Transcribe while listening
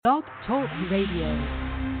Blog Talk Radio.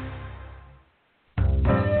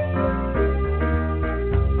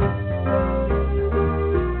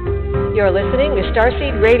 You're listening to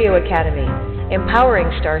Starseed Radio Academy, empowering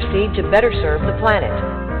Starseed to better serve the planet.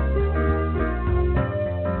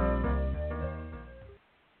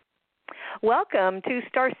 Welcome to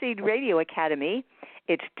Starseed Radio Academy.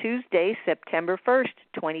 It's Tuesday, September 1st,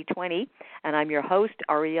 2020, and I'm your host,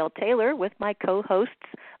 Ariel Taylor, with my co-hosts,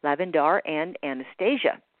 Lavendar and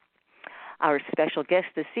Anastasia. Our special guest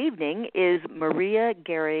this evening is Maria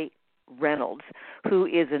Gary Reynolds, who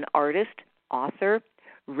is an artist, author,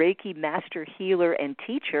 Reiki master healer and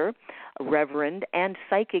teacher, reverend, and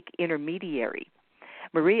psychic intermediary.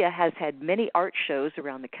 Maria has had many art shows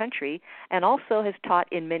around the country and also has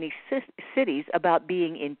taught in many cities about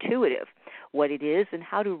being intuitive, what it is, and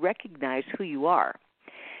how to recognize who you are.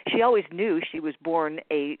 She always knew she was born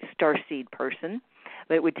a starseed person,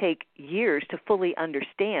 but it would take years to fully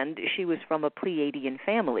understand she was from a Pleiadian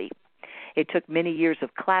family. It took many years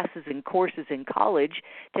of classes and courses in college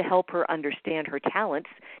to help her understand her talents,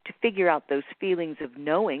 to figure out those feelings of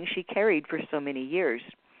knowing she carried for so many years.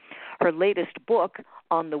 Her latest book,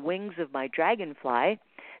 On the Wings of My Dragonfly,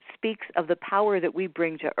 speaks of the power that we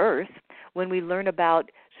bring to Earth when we learn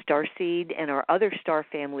about starseed and our other star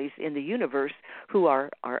families in the universe who are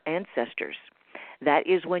our ancestors. That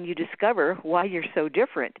is when you discover why you're so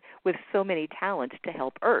different with so many talents to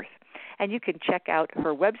help Earth. And you can check out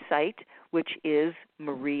her website, which is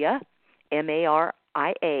Maria,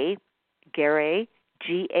 M-A-R-I-A, Garay,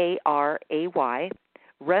 G-A-R-A-Y,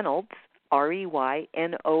 Reynolds,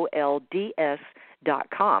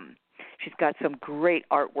 REYNOLDS.com. She's got some great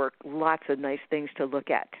artwork, lots of nice things to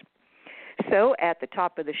look at. So at the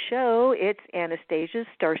top of the show, it's Anastasia's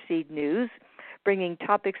Starseed News, bringing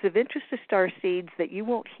topics of interest to starseeds that you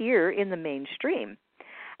won't hear in the mainstream.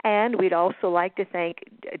 And we'd also like to thank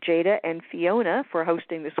Jada and Fiona for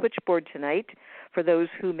hosting the switchboard tonight for those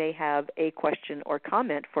who may have a question or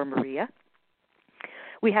comment for Maria.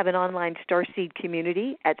 We have an online Starseed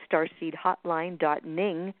community at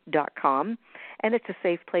starseedhotline.ning.com, and it's a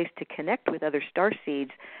safe place to connect with other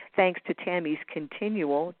starseeds thanks to Tammy's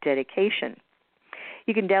continual dedication.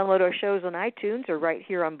 You can download our shows on iTunes or right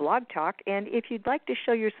here on Blog Talk, and if you'd like to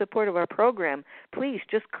show your support of our program, please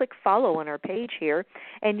just click follow on our page here,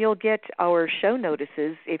 and you'll get our show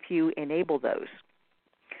notices if you enable those.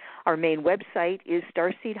 Our main website is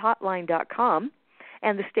starseedhotline.com,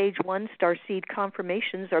 and the Stage 1 Starseed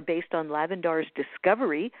confirmations are based on Lavendar's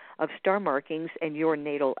discovery of star markings and your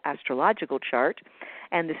natal astrological chart.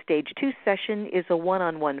 And the Stage 2 session is a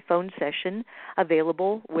one-on-one phone session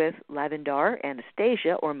available with Lavendar,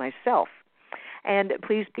 Anastasia, or myself. And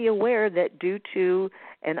please be aware that due to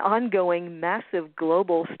an ongoing massive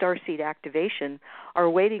global starseed activation, our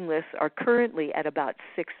waiting lists are currently at about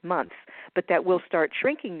 6 months, but that will start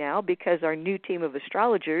shrinking now because our new team of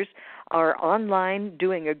astrologers are online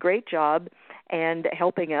doing a great job and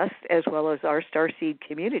helping us as well as our starseed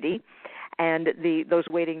community, and those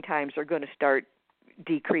waiting times are going to start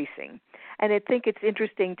decreasing. And I think it's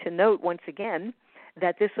interesting to note once again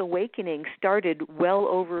that this awakening started well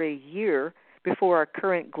over a year before our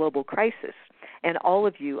current global crisis, and all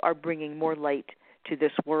of you are bringing more light to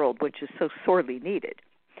this world, which is so sorely needed.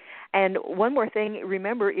 And one more thing,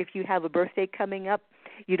 remember, if you have a birthday coming up,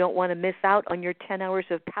 you don't want to miss out on your 10 hours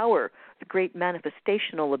of power, the great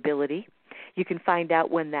manifestational ability. You can find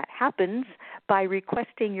out when that happens by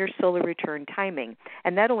requesting your solar return timing,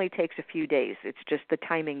 and that only takes a few days. It's just the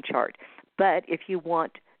timing chart. But if you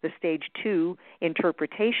want the Stage 2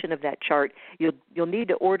 interpretation of that chart, you'll need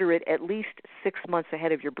to order it at least 6 months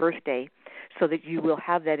ahead of your birthday so that you will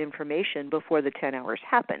have that information before the 10 hours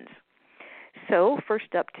happens. So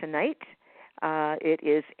first up tonight, it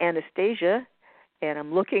is Anastasia, and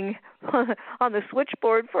I'm looking on the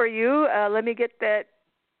switchboard for you. Let me get that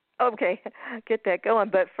going.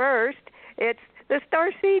 But first, it's the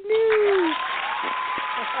Starseed News.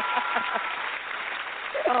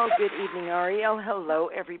 Oh, good evening, Ariel. Hello,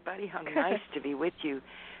 everybody. How nice to be with you.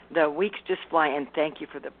 The weeks just fly, and thank you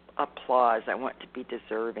for the applause. I want to be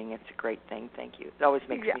deserving. It's a great thing. Thank you. It always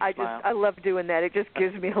makes me smile. I love doing that. It just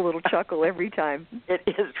gives me a little chuckle every time. It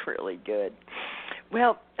is really good.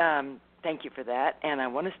 Well, thank you for that. And I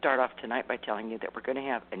want to start off tonight by telling you that we're going to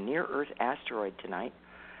have a near-Earth asteroid tonight.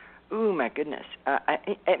 Ooh, my goodness.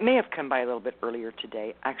 It may have come by a little bit earlier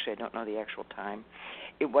today. Actually, I don't know the actual time.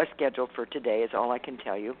 It was scheduled for today is all I can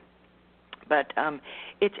tell you. But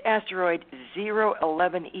it's asteroid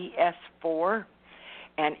 011ES4,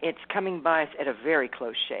 and it's coming by us at a very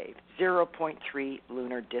close shave, 0.3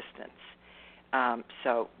 lunar distance.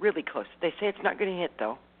 So really close. They say it's not going to hit,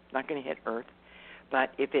 though, not going to hit Earth.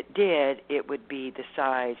 But if it did, it would be the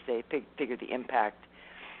size, they figure the impact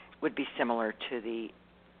would be similar to the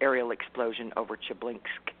aerial explosion over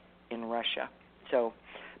Chelyabinsk in Russia. So,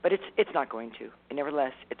 but it's not going to. And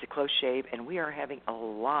nevertheless, it's a close shave, and we are having a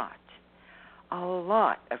lot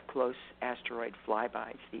of close asteroid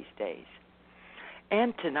flybys these days.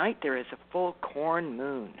 And tonight there is a full corn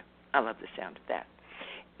moon. I love the sound of that.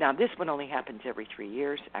 Now, this one only happens every 3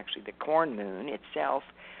 years. Actually, the corn moon itself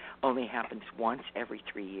only happens once every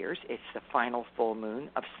 3 years. It's the final full moon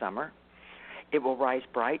of summer. It will rise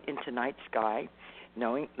bright in tonight's sky,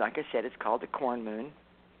 knowing, like I said, it's called the corn moon.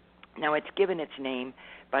 Now, it's given its name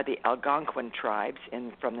by the Algonquin tribes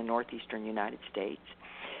from the northeastern United States.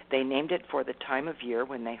 They named it for the time of year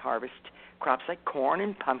when they harvest crops like corn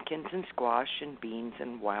and pumpkins and squash and beans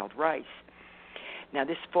and wild rice. Now,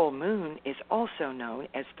 this full moon is also known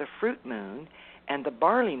as the fruit moon and the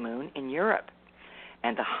barley moon in Europe,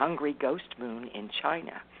 and the hungry ghost moon in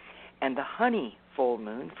China, and the honey full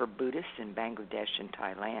moon for Buddhists in Bangladesh and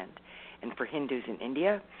Thailand. And for Hindus in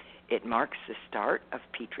India, it marks the start of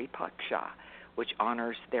Pitri Paksha, which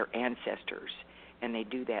honors their ancestors, and they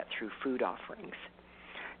do that through food offerings.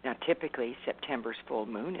 Now, typically, September's full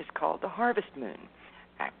moon is called the harvest moon.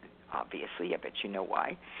 Obviously, I bet you know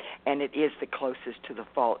why. And it is the closest to the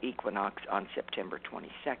fall equinox on September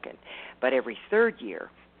 22nd. But every third year,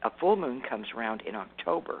 a full moon comes around in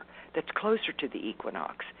October that's closer to the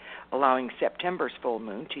equinox, allowing September's full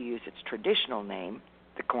moon to use its traditional name,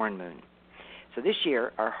 the corn moon. So this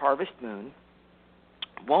year, our harvest moon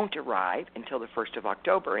won't arrive until the 1st of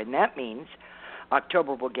October, and that means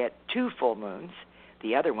October will get 2 full moons.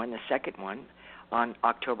 The other one, the second one, on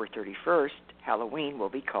October 31st, Halloween, will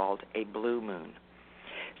be called a blue moon.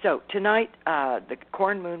 So tonight, the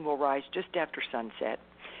corn moon will rise just after sunset,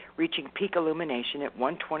 reaching peak illumination at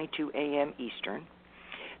 1:22 a.m. Eastern.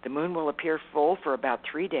 The moon will appear full for about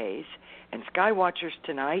 3 days, and sky watchers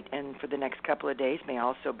tonight and for the next couple of days may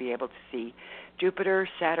also be able to see Jupiter,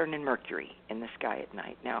 Saturn, and Mercury in the sky at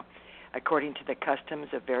night. Now, according to the customs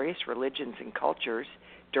of various religions and cultures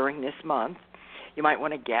during this month, you might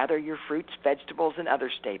want to gather your fruits, vegetables, and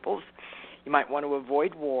other staples. You might want to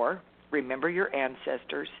avoid war, remember your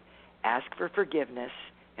ancestors, ask for forgiveness,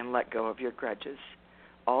 and let go of your grudges.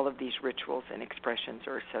 All of these rituals and expressions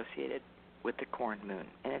are associated with the corn moon,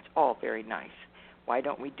 and it's all very nice. Why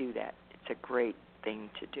don't we do that? It's a great thing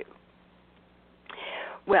to do.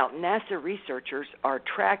 Well, NASA researchers are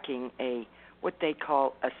tracking what they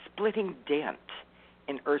call a splitting dent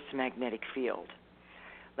in Earth's magnetic field.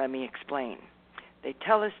 Let me explain. They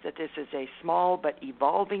tell us that this is a small but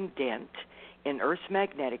evolving dent in Earth's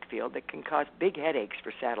magnetic field that can cause big headaches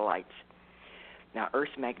for satellites. Now,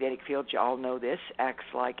 Earth's magnetic field, you all know this, acts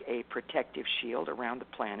like a protective shield around the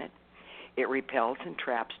planet. It repels and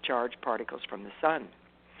traps charged particles from the sun.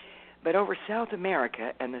 But over South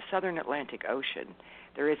America and the southern Atlantic Ocean,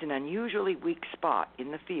 there is an unusually weak spot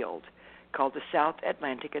in the field called the South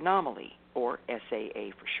Atlantic Anomaly, or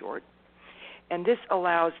SAA for short. And this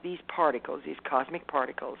allows these particles, these cosmic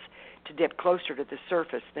particles, to dip closer to the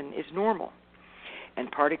surface than is normal. And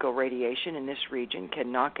particle radiation in this region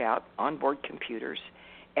can knock out onboard computers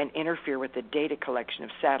and interfere with the data collection of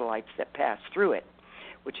satellites that pass through it,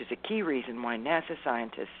 which is a key reason why NASA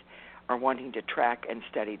scientists are wanting to track and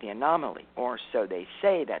study the anomaly, or so they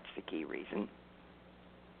say that's the key reason.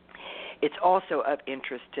 It's also of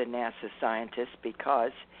interest to NASA scientists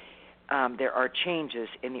because there are changes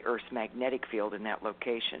in the Earth's magnetic field in that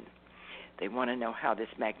location. They want to know how this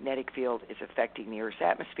magnetic field is affecting the Earth's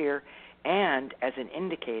atmosphere and as an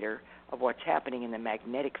indicator of what's happening in the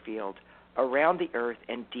magnetic field around the Earth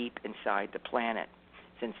and deep inside the planet,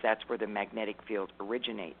 since that's where the magnetic field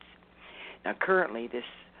originates. Now, currently, this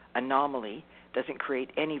anomaly doesn't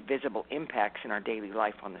create any visible impacts in our daily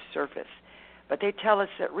life on the surface, but they tell us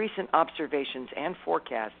that recent observations and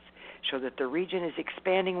forecasts show that the region is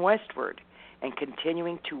expanding westward and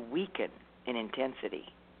continuing to weaken in intensity.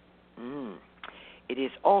 It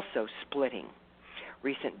is also splitting.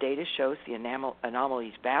 Recent data shows the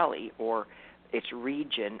anomaly's valley, or its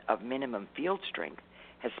region of minimum field strength,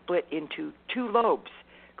 has split into 2 lobes,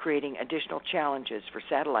 creating additional challenges for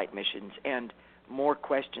satellite missions and more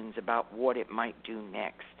questions about what it might do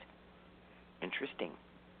next. Interesting.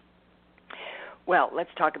 Well, let's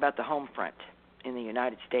talk about the home front in the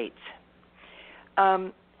United States.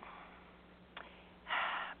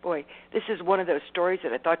 Boy, this is one of those stories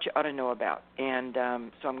that I thought you ought to know about, and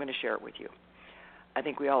so I'm going to share it with you. I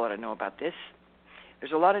think we all ought to know about this.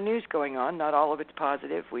 There's a lot of news going on. Not all of it's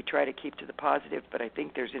positive. We try to keep to the positive, but I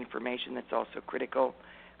think there's information that's also critical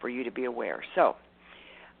for you to be aware. So,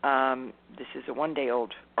 This is a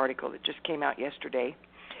one-day-old article that just came out yesterday.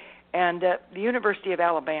 And the University of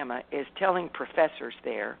Alabama is telling professors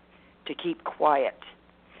there to keep quiet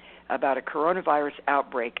about a coronavirus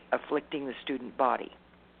outbreak afflicting the student body.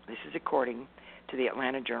 This is according to the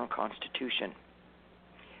Atlanta Journal-Constitution.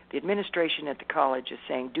 The administration at the college is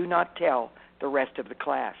saying, do not tell the rest of the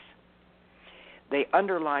class. They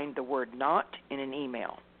underlined the word not in an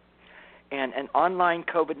email. And an online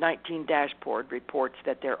COVID-19 dashboard reports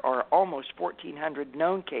that there are almost 1,400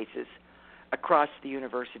 known cases across the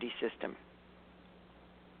university system.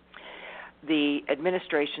 The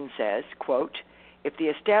administration says, quote, if the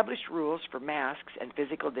established rules for masks and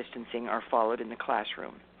physical distancing are followed in the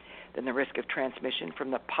classroom, then the risk of transmission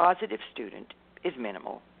from the positive student is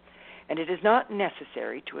minimal, and it is not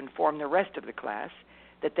necessary to inform the rest of the class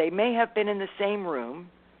that they may have been in the same room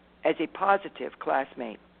as a positive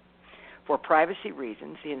classmate. For privacy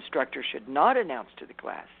reasons, the instructor should not announce to the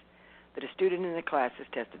class that a student in the class has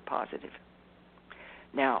tested positive.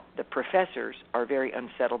 Now, the professors are very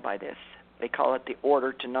unsettled by this. They call it the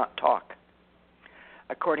order to not talk.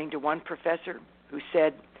 According to one professor who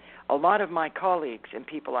said, a lot of my colleagues and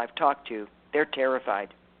people I've talked to, they're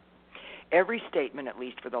terrified. Every statement, at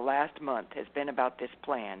least for the last month, has been about this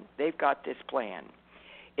plan. They've got this plan.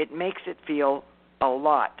 It makes it feel a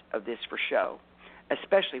lot of this for show,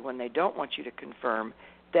 especially when they don't want you to confirm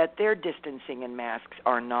that their distancing and masks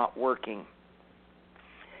are not working.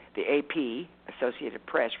 The AP, Associated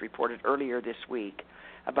Press, reported earlier this week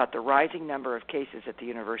about the rising number of cases at the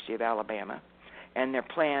University of Alabama and their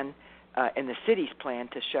plan, and the city's plan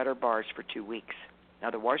to shutter bars for 2 weeks.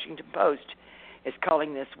 Now, the Washington Post is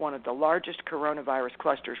calling this one of the largest coronavirus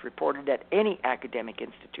clusters reported at any academic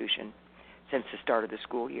institution since the start of the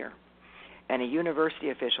school year. And a university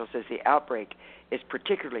official says the outbreak is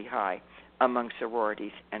particularly high among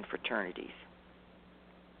sororities and fraternities.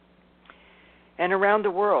 And around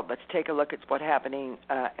the world, let's take a look at what's happening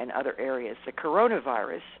in other areas. The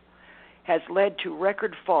coronavirus has led to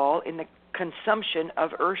record fall in the consumption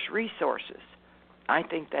of Earth's resources. I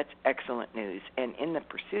think that's excellent news. And in the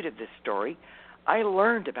pursuit of this story, I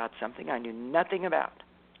learned about something I knew nothing about,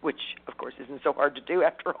 which, of course, isn't so hard to do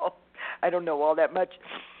after all. I don't know all that much.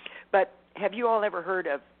 But have you all ever heard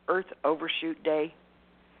of Earth Overshoot Day?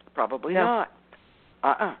 Probably No.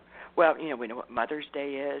 not. Well, we know what Mother's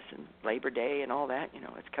Day is and Labor Day and all that.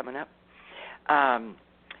 It's coming up.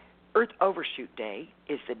 Earth Overshoot Day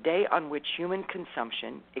is the day on which human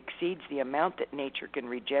consumption exceeds the amount that nature can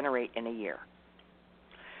regenerate in a year.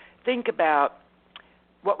 Think about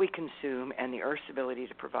what we consume and the Earth's ability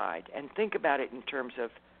to provide, and think about it in terms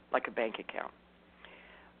of like a bank account.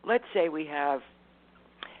 Let's say we have,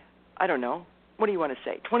 I don't know, what do you want to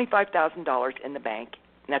say, $25,000 in the bank,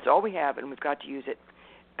 and that's all we have, and we've got to use it.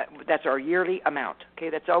 That's our yearly amount, okay?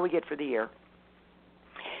 That's all we get for the year.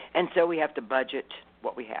 And so we have to budget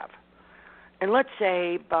what we have. And let's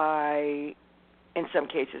say by, in some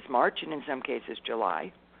cases, March, and in some cases,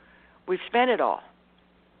 July, we've spent it all.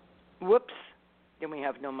 Whoops, then we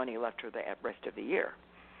have no money left for the rest of the year.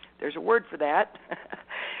 There's a word for that.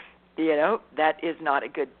 That is not a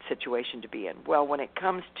good situation to be in. Well, when it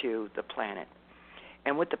comes to the planet,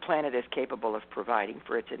 and what the planet is capable of providing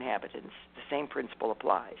for its inhabitants, the same principle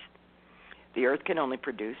applies. The Earth can only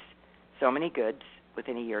produce so many goods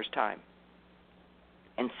within a year's time.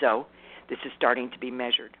 And so this is starting to be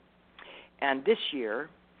measured. And this year,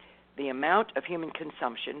 the amount of human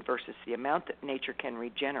consumption versus the amount that nature can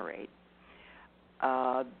regenerate,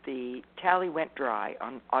 the tally went dry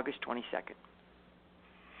on August 22nd.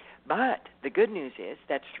 But the good news is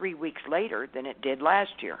that's 3 weeks later than it did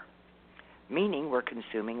last year, meaning we're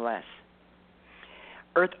consuming less.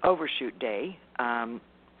 Earth Overshoot Day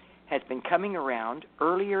has been coming around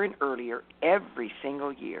earlier and earlier every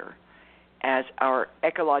single year as our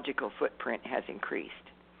ecological footprint has increased.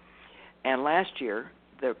 And last year,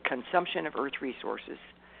 the consumption of Earth resources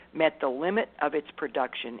met the limit of its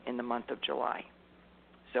production in the month of July.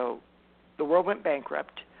 So the world went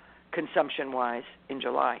bankrupt, consumption-wise, in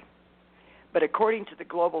July. But according to the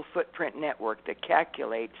Global Footprint Network that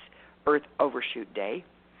calculates Earth Overshoot Day,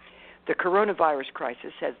 the coronavirus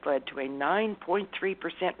crisis has led to a 9.3%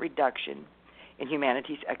 reduction in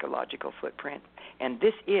humanity's ecological footprint. And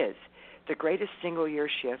this is the greatest single-year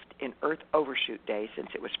shift in Earth Overshoot Day since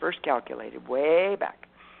it was first calculated way back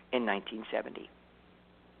in 1970.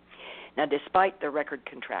 Now, despite the record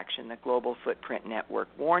contraction, the Global Footprint Network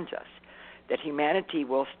warns us that humanity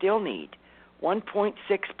will still need 1.6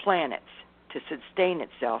 planets to sustain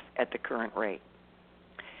itself at the current rate.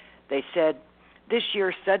 They said, this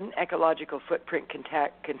year's sudden ecological footprint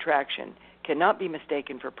contraction cannot be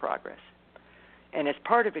mistaken for progress. And as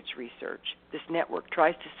part of its research, this network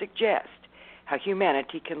tries to suggest how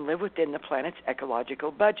humanity can live within the planet's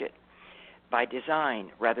ecological budget by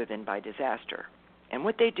design rather than by disaster. And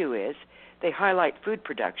what they do is they highlight food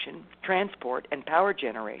production, transport, and power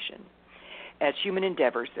generation as human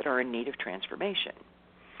endeavors that are in need of transformation.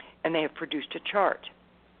 And they have produced a chart.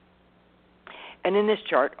 And in this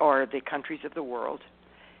chart are the countries of the world.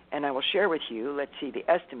 And I will share with you, let's see, the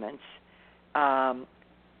estimates.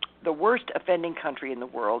 The worst offending country in the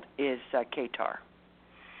world is Qatar.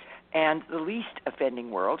 And the least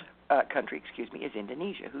offending country is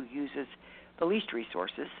Indonesia, who uses the least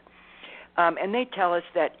resources. And they tell us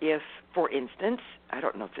that if, for instance, I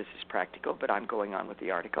don't know if this is practical, but I'm going on with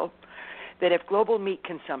the article, that if global meat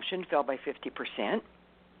consumption fell by 50%,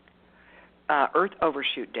 Earth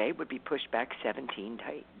Overshoot Day would be pushed back 17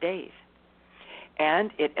 days.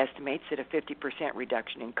 And it estimates that a 50%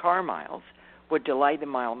 reduction in car miles would delay the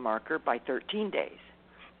mile marker by 13 days,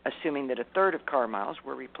 assuming that a third of car miles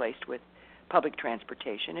were replaced with public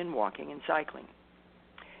transportation and walking and cycling.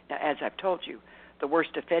 Now, as I've told you, the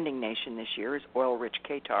worst offending nation this year is oil-rich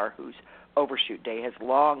Qatar, whose overshoot day has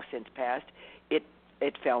long since passed.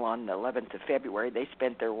 It fell on the 11th of February. They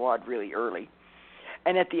spent their WAD really early.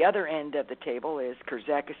 And at the other end of the table is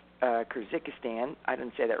Kyrgyzstan. I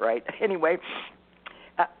didn't say that right. Anyway,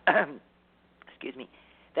 excuse me.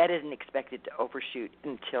 That isn't expected to overshoot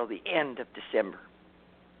until the end of December.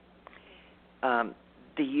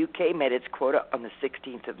 The UK met its quota on the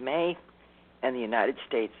 16th of May, and the United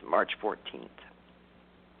States March 14th.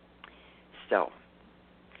 So,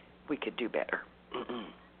 we could do better.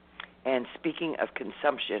 And speaking of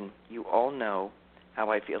consumption, you all know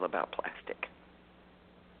how I feel about plastic.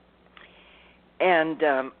 And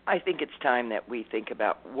I think it's time that we think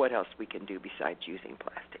about what else we can do besides using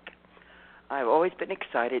plastic. I've always been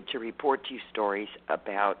excited to report to you stories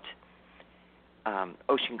about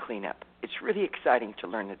ocean cleanup. It's really exciting to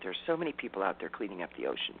learn that there's so many people out there cleaning up the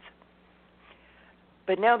oceans.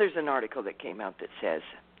 But now there's an article that came out that says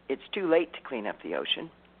it's too late to clean up the ocean.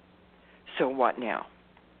 So what now?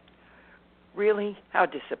 Really? How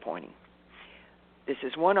disappointing. This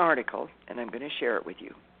is one article, and I'm going to share it with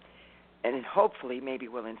you. And hopefully maybe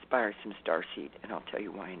will inspire some starseed, and I'll tell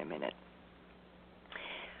you why in a minute.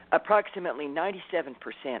 Approximately 97%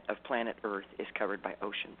 of planet Earth is covered by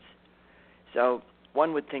oceans. So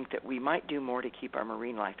one would think that we might do more to keep our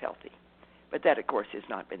marine life healthy. But that, of course, has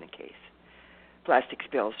not been the case. Plastic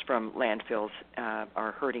spills from landfills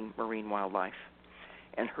are hurting marine wildlife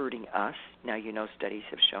and hurting us. Now, you know, studies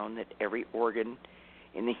have shown that every organ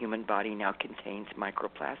in the human body now contains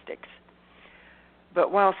microplastics.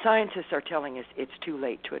 But while scientists are telling us it's too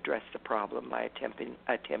late to address the problem by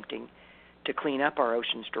attempting to clean up our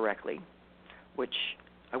oceans directly, which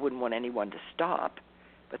I wouldn't want anyone to stop,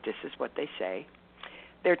 but this is what they say,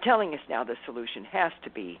 they're telling us now the solution has to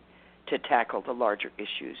be to tackle the larger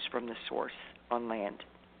issues from the source on land.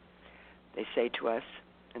 They say to us,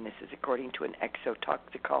 and this is according to an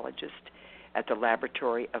exotoxicologist at the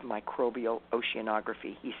Laboratory of Microbial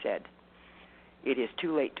Oceanography, he said, "It is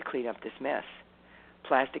too late to clean up this mess.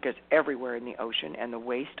 Plastic is everywhere in the ocean, and the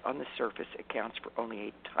waste on the surface accounts for only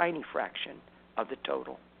a tiny fraction of the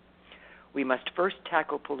total. We must first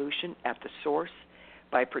tackle pollution at the source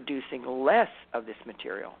by producing less of this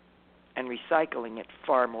material and recycling it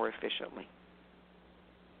far more efficiently."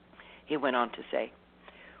 He went on to say,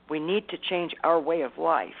 "We need to change our way of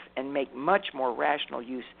life and make much more rational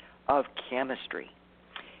use of chemistry,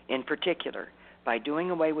 in particular by doing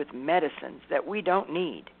away with medicines that we don't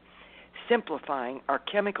need, simplifying our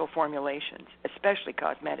chemical formulations, especially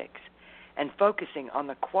cosmetics, and focusing on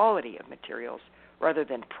the quality of materials rather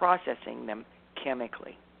than processing them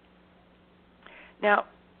chemically." Now,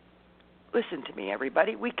 listen to me,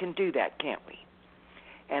 everybody. We can do that, can't we?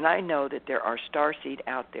 And I know that there are starseed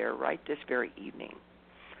out there right this very evening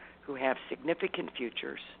who have significant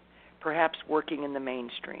futures, perhaps working in the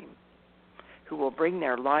mainstream, who will bring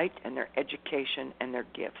their light and their education and their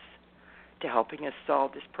gifts to helping us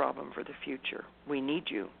solve this problem for the future. We need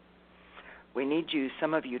you. We need you,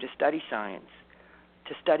 some of you, to study science,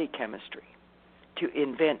 to study chemistry, to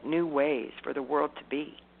invent new ways for the world to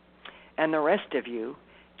be, and the rest of you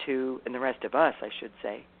and the rest of us, I should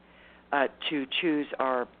say, to choose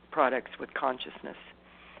our products with consciousness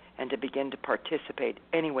and to begin to participate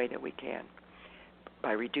any way that we can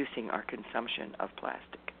by reducing our consumption of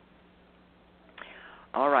plastic.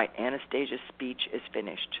 All right, Anastasia's speech is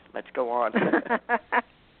finished. Let's go on.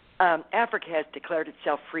 Africa has declared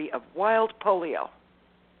itself free of wild polio.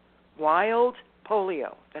 Wild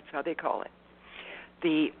polio, that's how they call it.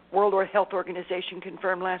 The World Health Organization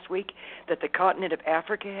confirmed last week that the continent of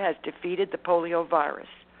Africa has defeated the polio virus.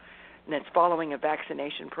 And that's following a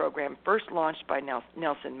vaccination program first launched by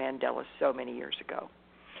Nelson Mandela so many years ago.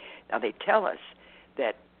 Now, they tell us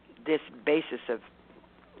that this basis of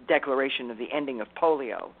declaration of the ending of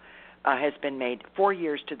polio has been made 4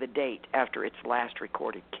 years to the date after its last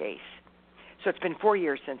recorded case. So it's been 4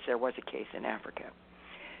 years since there was a case in Africa.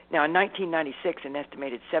 Now, in 1996, an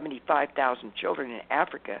estimated 75,000 children in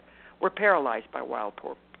Africa were paralyzed by wild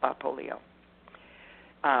polio.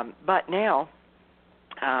 But now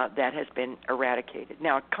that has been eradicated.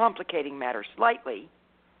 Now, complicating matters slightly,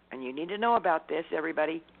 and you need to know about this,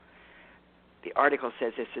 everybody. The article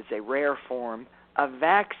says this is a rare form of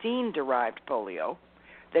vaccine-derived polio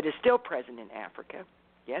that is still present in Africa.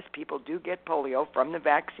 Yes, people do get polio from the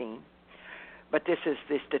vaccine, but this is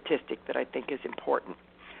the statistic that I think is important.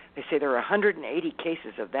 They say there are 180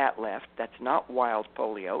 cases of that left. That's not wild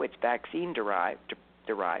polio. It's vaccine-derived.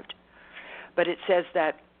 But it says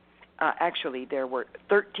that actually there were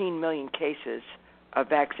 13 million cases of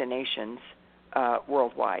vaccinations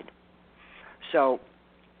worldwide. So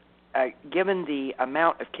given the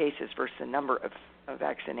amount of cases versus the number of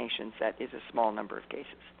vaccinations, that is a small number of cases.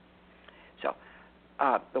 So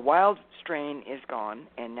the wild strain is gone,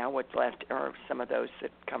 and now what's left are some of those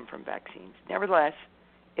that come from vaccines. Nevertheless,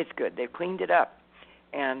 it's good. They've cleaned it up,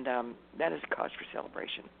 and that is a cause for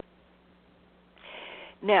celebration.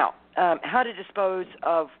 Now, how to dispose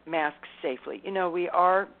of masks safely. You know, we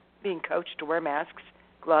are being coached to wear masks,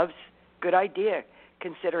 gloves. Good idea,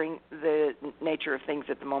 considering the nature of things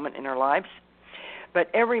at the moment in our lives. But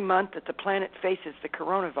every month that the planet faces the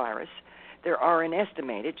coronavirus, there are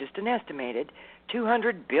just an estimated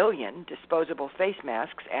 200 billion disposable face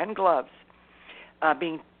masks and gloves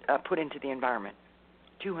being put into the environment.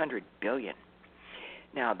 200 billion.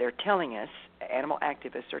 Now, they're telling us, animal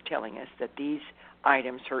activists are telling us, that these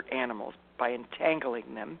items hurt animals by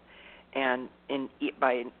entangling them and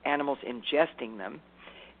by animals ingesting them.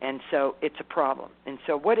 And so it's a problem. And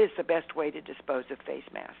so what is the best way to dispose of face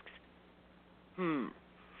masks?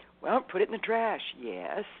 Well, put it in the trash,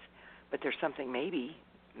 yes. But there's something maybe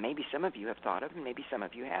some of you have thought of, and maybe some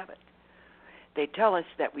of you haven't. They tell us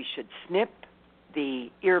that we should snip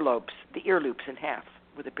the ear loops in half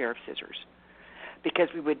with a pair of scissors, because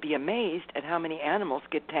we would be amazed at how many animals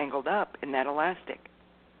get tangled up in that elastic.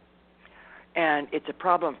 And it's a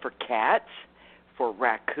problem for cats, for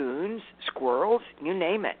raccoons, squirrels, you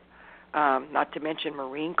name it. Not to mention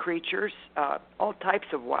marine creatures, all types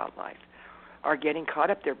of wildlife are getting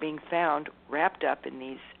caught up. They're being found wrapped up in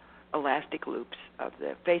these elastic loops of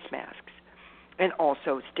the face masks, and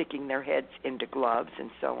also sticking their heads into gloves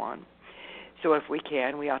and so on. So if we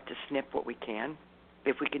can, we ought to snip what we can.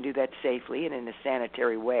 If we can do that safely and in a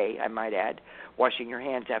sanitary way, I might add, washing your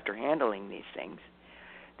hands after handling these things.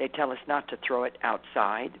 They tell us not to throw it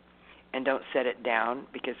outside, and don't set it down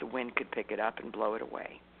because the wind could pick it up and blow it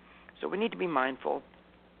away. So we need to be mindful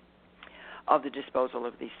of the disposal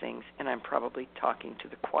of these things, and I'm probably talking to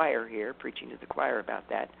the choir here, preaching to the choir about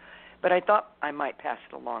that. But I thought I might pass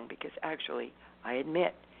it along because actually, I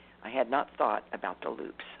admit, I had not thought about the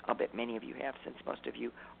loops. I'll bet many of you have, since most of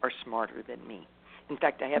you are smarter than me. In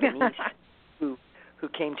fact, I have a niece who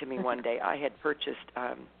came to me one day. I had purchased,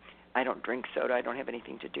 I don't drink soda. I don't have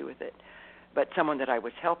anything to do with it. But someone that I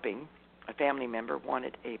was helping, a family member,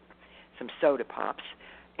 wanted some soda pops,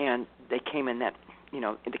 and they came in that,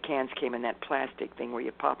 the cans came in that plastic thing where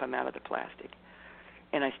you pop them out of the plastic.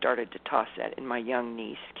 And I started to toss that, and my young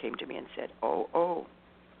niece came to me and said, oh,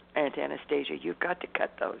 Aunt Anastasia, you've got to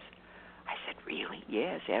cut those. I said, really?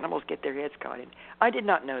 Yes, animals get their heads caught in. I did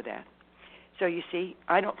not know that. So you see,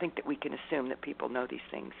 I don't think that we can assume that people know these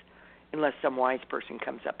things unless some wise person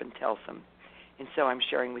comes up and tells them. And so I'm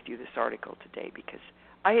sharing with you this article today because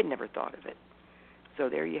I had never thought of it. So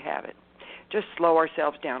there you have it. Just slow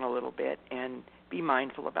ourselves down a little bit and be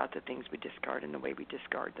mindful about the things we discard and the way we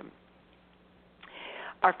discard them.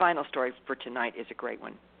 Our final story for tonight is a great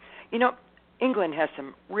one. England has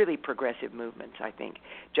some really progressive movements, I think,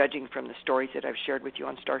 judging from the stories that I've shared with you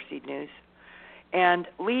on Starseed News. And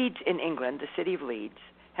Leeds in England, the city of Leeds,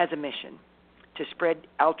 has a mission to spread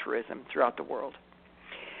altruism throughout the world.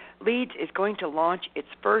 Leeds is going to launch its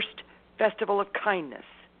first Festival of Kindness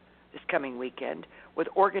this coming weekend, with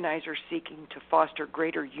organizers seeking to foster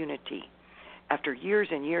greater unity after years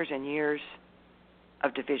and years and years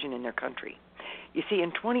of division in their country. You see,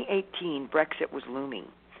 in 2018, Brexit was looming.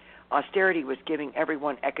 Austerity was giving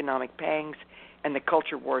everyone economic pangs, and the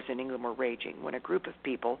culture wars in England were raging when a group of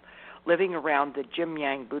people living around the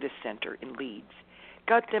Jimyang Buddhist Center in Leeds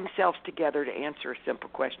got themselves together to answer a simple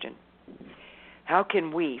question. How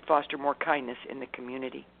can we foster more kindness in the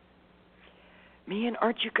community? Man,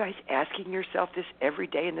 aren't you guys asking yourself this every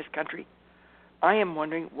day in this country? I am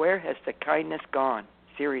wondering, where has the kindness gone?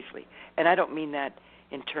 Seriously. And I don't mean that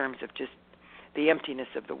in terms of just the emptiness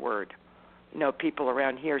of the word. You know, people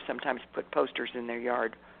around here sometimes put posters in their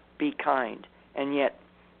yard, be kind, and yet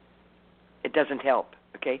it doesn't help,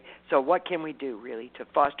 okay? So what can we do, really, to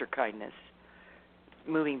foster kindness,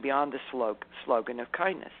 moving beyond the slogan of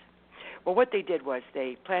kindness? Well, what they did was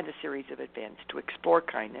they planned a series of events to explore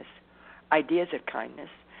kindness, ideas of kindness,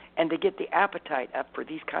 and to get the appetite up for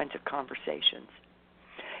these kinds of conversations.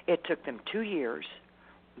 It took them 2 years.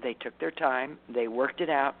 They took their time. They worked it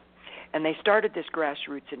out. And they started this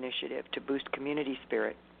grassroots initiative to boost community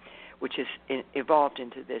spirit, which has evolved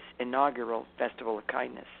into this inaugural Festival of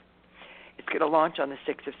Kindness. It's going to launch on the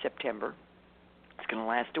 6th of September. It's going to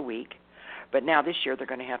last a week. But now this year they're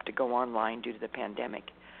going to have to go online due to the pandemic.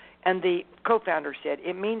 And the co-founder said,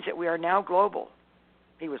 it means that we are now global.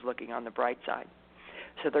 He was looking on the bright side.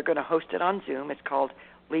 So they're going to host it on Zoom. It's called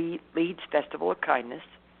Leeds Festival of Kindness.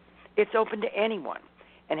 It's open to anyone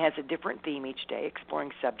and has a different theme each day,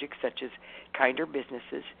 exploring subjects such as kinder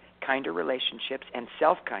businesses, kinder relationships, and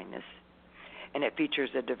self-kindness. And it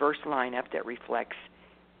features a diverse lineup that reflects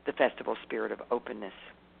the festival spirit of openness.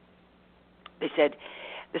 They said,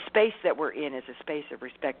 the space that we're in is a space of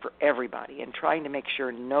respect for everybody and trying to make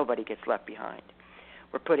sure nobody gets left behind.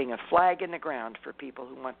 We're putting a flag in the ground for people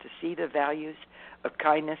who want to see the values of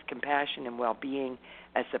kindness, compassion, and well-being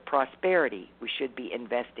as the prosperity we should be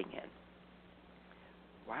investing in.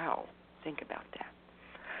 Wow, think about that.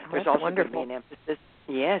 There's also wonderful. going to be an emphasis,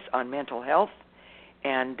 yes, on mental health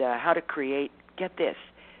and how to create, get this,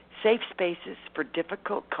 safe spaces for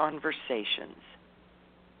difficult conversations.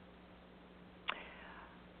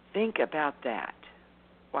 Think about that.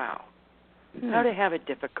 Wow. How to have a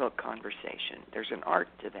difficult conversation. There's an art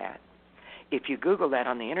to that. If you Google that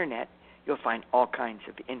on the Internet, you'll find all kinds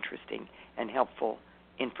of interesting and helpful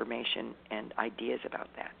information and ideas about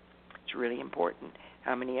that. It's really important.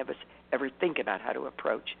 How many of us ever think about how to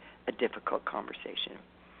approach a difficult conversation?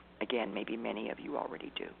 Again, maybe many of you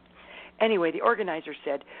already do. Anyway, the organizer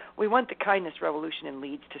said, we want the kindness revolution in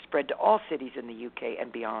Leeds to spread to all cities in the UK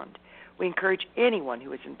and beyond. We encourage anyone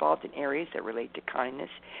who is involved in areas that relate to kindness,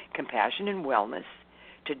 compassion, and wellness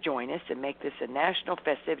to join us and make this a national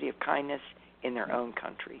festivity of kindness in their own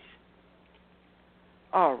countries.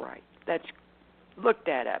 All right, look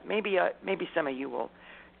that up. Maybe some of you will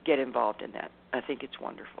get involved in that. I think it's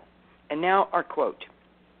wonderful. And now our quote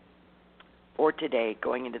for today,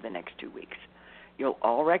 going into the next 2 weeks. You'll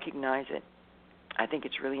all recognize it. I think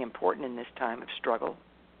it's really important in this time of struggle,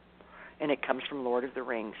 and it comes from Lord of the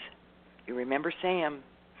Rings. You remember Sam.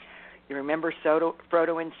 You remember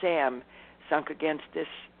Frodo and Sam sunk against this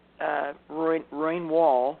ruined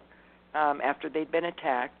wall after they'd been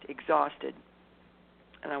attacked, exhausted.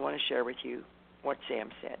 And I want to share with you what Sam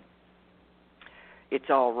said. It's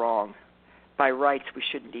all wrong. By rights, we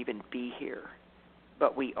shouldn't even be here,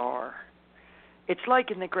 but we are. It's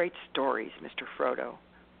like in the great stories, Mr. Frodo,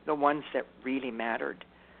 the ones that really mattered,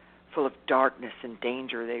 full of darkness and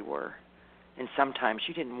danger they were. And sometimes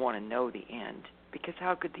you didn't want to know the end, because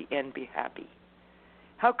how could the end be happy?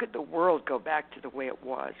 How could the world go back to the way it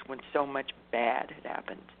was when so much bad had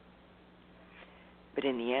happened? But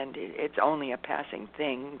in the end, it's only a passing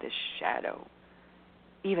thing, this shadow.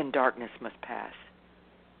 Even darkness must pass.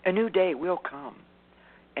 A new day will come,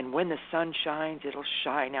 and when the sun shines, it'll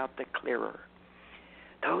shine out the clearer.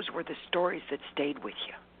 Those were the stories that stayed with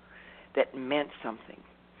you, that meant something,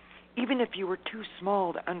 even if you were too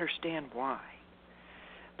small to understand why.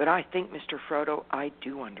 But I think, Mr. Frodo, I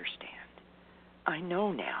do understand. I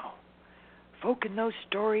know now. Folk in those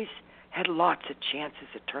stories had lots of chances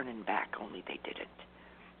of turning back, only they didn't.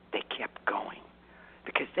 They kept going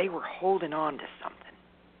because they were holding on to something.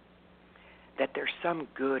 That there's some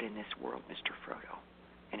good in this world, Mr. Frodo,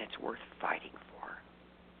 and it's worth fighting for.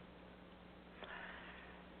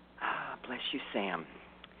 Ah, bless you, Sam.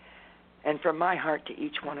 And from my heart to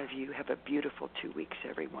each one of you, have a beautiful 2 weeks,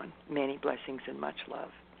 everyone. Many blessings and much love.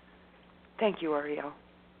 Thank you, Ariel.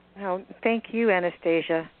 Oh, thank you,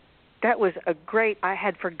 Anastasia. That was a great, I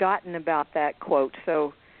had forgotten about that quote,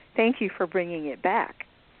 so thank you for bringing it back.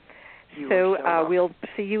 So we'll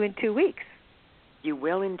see you in 2 weeks. You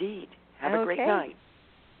will indeed. Have a great night.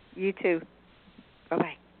 You too.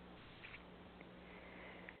 Bye-bye.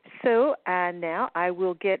 So now I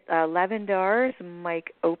will get Lavendar's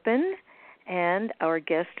mic open and our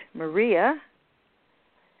guest, Maria.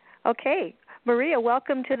 Okay. Maria,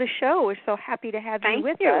 welcome to the show. We're so happy to have you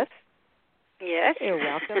with us. Yes. You're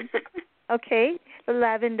welcome. Okay.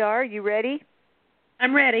 Lavendar, you ready?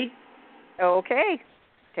 I'm ready. Okay.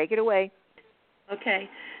 Take it away. Okay.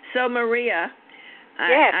 So, Maria,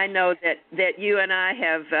 Yes. I know that you and I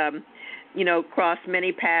have, crossed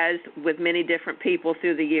many paths with many different people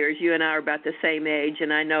through the years. You and I are about the same age,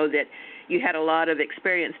 and I know that you had a lot of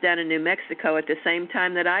experience down in New Mexico at the same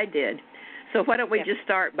time that I did. So why don't we just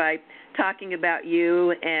start by talking about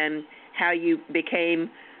you and how you became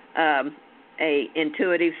a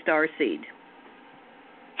intuitive starseed?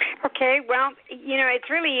 Okay, well, it's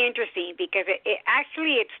really interesting because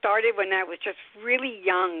it started when I was just really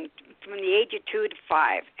young, from the age of 2 to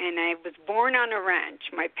 5, and I was born on a ranch.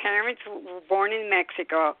 My parents were born in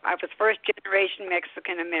Mexico. I was first-generation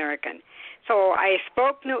Mexican-American. So I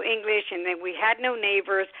spoke no English, and then we had no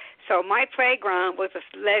neighbors, so my playground was a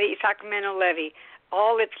levee, Sacramento levee.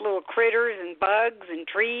 All its little critters and bugs and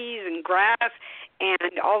trees and grass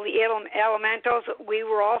and all the elementals, we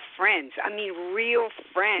were all friends. I mean, real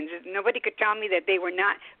friends. Nobody could tell me that they were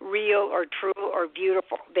not real or true or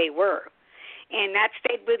beautiful. They were. And that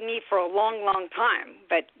stayed with me for a long, long time.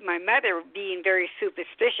 But my mother, being very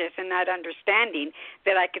superstitious and not understanding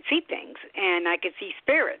that I could see things and I could see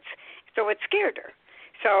spirits, so it scared her.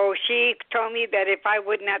 So she told me that if I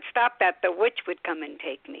would not stop that, the witch would come and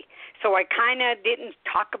take me. So I kind of didn't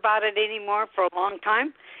talk about it anymore for a long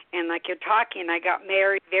time. And like you're talking, I got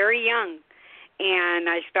married very young, and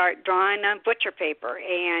I started drawing on butcher paper.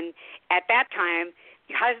 And at that time,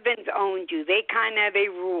 your husbands owned you. They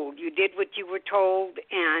ruled. You did what you were told,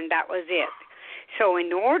 and that was it. So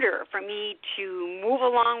in order for me to move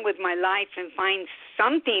along with my life and find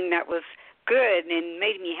something that was good and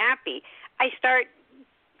made me happy, I started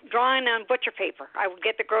drawing on butcher paper. I would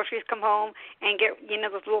get the groceries, come home, and get,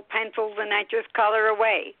 those little pencils, and I just color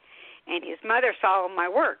away. And his mother saw my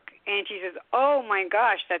work, and she says, "Oh, my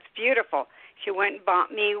gosh, that's beautiful." She went and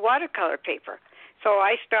bought me watercolor paper. So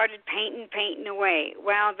I started painting away.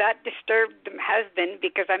 Well, that disturbed the husband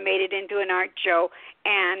because I made it into an art show,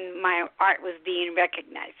 and my art was being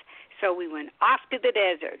recognized. So we went off to the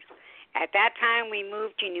desert. At that time, we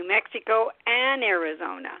moved to New Mexico and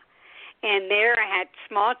Arizona. And there I had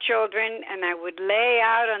small children, and I would lay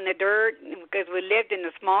out on the dirt because we lived in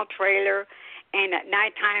a small trailer. And at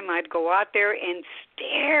nighttime, I'd go out there and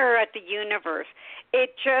stare at the universe.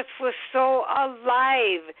 It just was so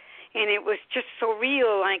alive, and it was just so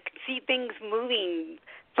real. I could see things moving,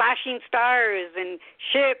 flashing stars and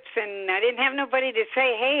ships, and I didn't have nobody to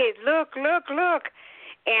say, "Hey, look, look, look."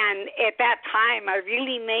 And at that time, I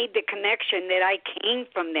really made the connection that I came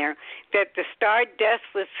from there, that the stardust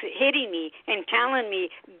was hitting me and telling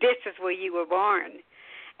me, this is where you were born.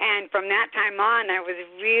 And from that time on, I was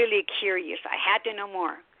really curious. I had to know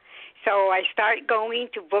more. So I started going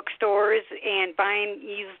to bookstores and buying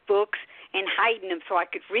used books and hiding them so I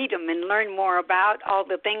could read them and learn more about all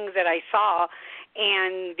the things that I saw.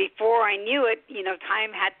 And before I knew it,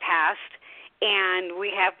 time had passed. And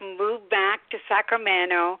we have moved back to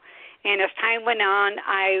Sacramento. And as time went on,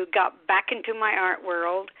 I got back into my art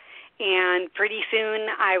world. And pretty soon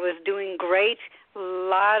I was doing great, a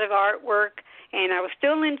lot of artwork. And I was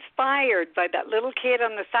still inspired by that little kid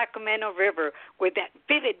on the Sacramento River with that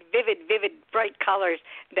vivid, bright colors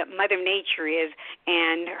that Mother Nature is.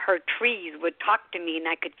 And her trees would talk to me, and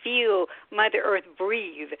I could feel Mother Earth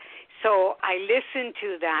breathe. So I listened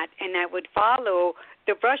to that, and I would follow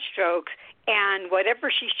the brush strokes. And whatever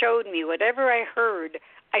she showed me, whatever I heard,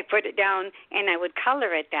 I put it down, and I would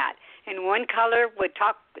color at that. And one color would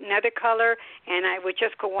talk another color, and I would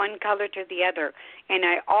just go one color to the other. And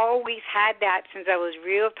I always had that since I was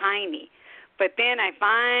real tiny. But then I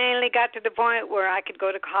finally got to the point where I could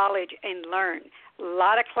go to college and learn a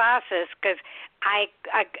lot of classes because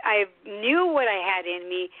I knew what I had in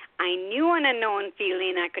me. I knew an unknown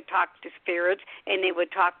feeling. I could talk to spirits, and they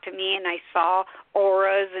would talk to me, and I saw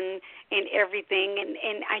auras and everything.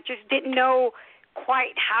 And I just didn't know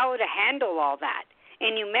quite how to handle all that.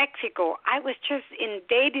 In New Mexico, I was just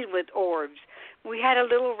inundated with orbs. We had a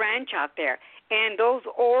little ranch out there, and those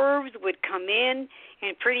orbs would come in,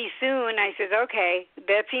 and pretty soon I said, okay,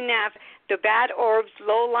 that's enough. The bad orbs,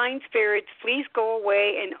 low-lying spirits, please go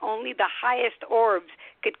away, and only the highest orbs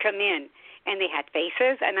could come in. And they had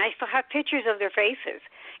faces, and I still have pictures of their faces.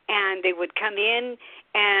 And they would come in,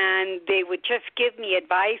 and they would just give me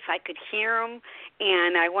advice. I could hear them,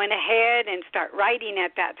 and I went ahead and start writing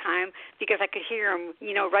at that time because I could hear them,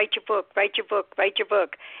 write your book, write your book, write your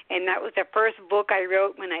book. And that was the first book I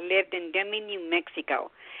wrote when I lived in Deming, New Mexico.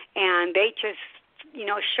 And they just,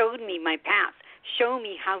 showed me my path, showed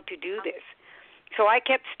me how to do this. So I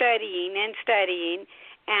kept studying and studying.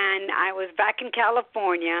 And I was back in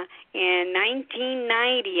California in 1990.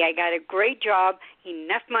 90, I got a great job,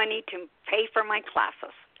 enough money to pay for my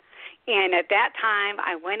classes. And at that time,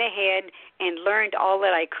 I went ahead and learned all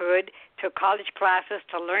that I could, took college classes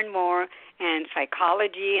to learn more, and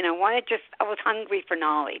psychology, and I was hungry for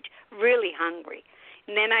knowledge, really hungry.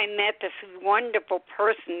 And then I met this wonderful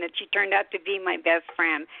person that she turned out to be my best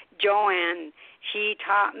friend, Joanne. She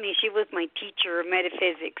taught me, she was my teacher of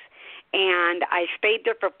metaphysics. And I stayed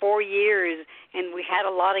there for 4 years, and we had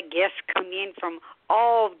a lot of guests come in from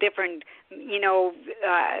all different,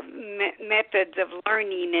 methods of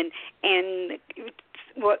learning and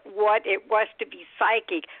what it was to be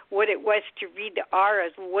psychic, what it was to read the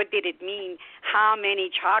auras, what did it mean, how many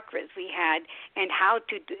chakras we had, and how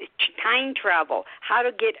to time travel, how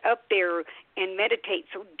to get up there and meditate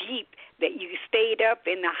so deep that you stayed up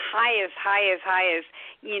in the highest,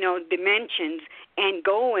 dimensions and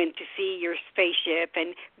go in to see your spaceship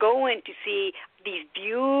and go in to see these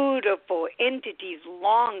beautiful entities,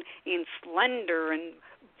 long and slender and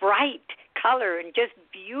bright color and just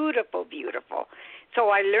beautiful, beautiful. So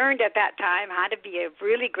I learned at that time how to be a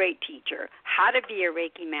really great teacher, how to be a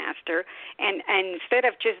Reiki master, and instead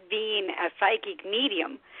of just being a psychic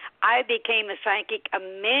medium, I became a psychic of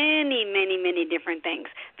many, many, many different things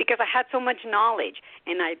because I had so much knowledge,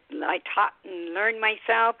 and I taught and learned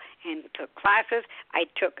myself and took classes. I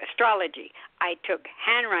took astrology. I took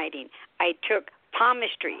handwriting. I took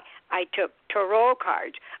palmistry. I took tarot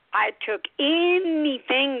cards. I took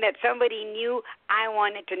anything that somebody knew. I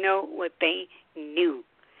wanted to know what they knew.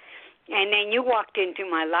 And then you walked into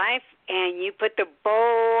my life and you put the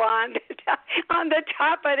bow on the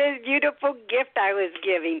top of this beautiful gift I was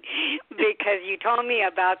giving, because you told me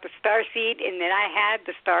about the star seed and that I had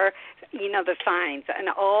the star, the signs and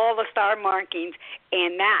all the star markings,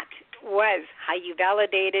 and that was how you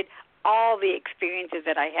validated all the experiences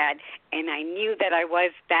that I had, and I knew that I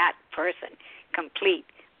was that person, complete,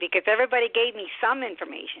 because everybody gave me some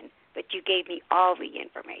information, but you gave me all the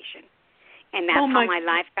information. And that's how my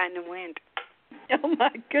life kind of went. Oh,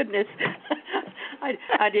 my goodness.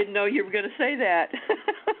 I didn't know you were going to say that.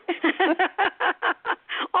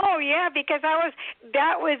 Oh, yeah, because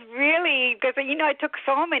that was really, because, I took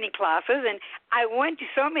so many classes and I went to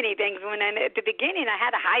so many things. At the beginning, I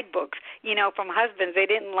had to hide books, from husbands. They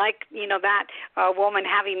didn't like, that woman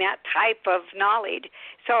having that type of knowledge.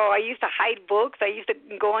 So I used to hide books. I used to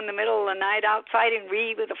go in the middle of the night outside and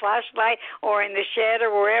read with a flashlight or in the shed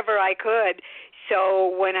or wherever I could. So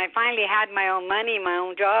when I finally had my own money, my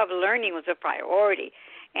own job, learning was a priority.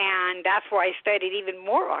 And that's where I studied even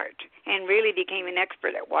more art and really became an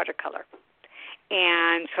expert at watercolor.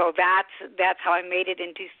 And so that's how I made it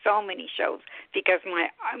into so many shows, because my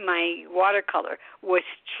watercolor was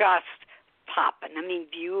just popping. I mean,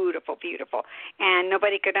 beautiful, beautiful. And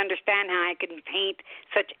nobody could understand how I could paint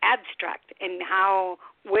such abstract and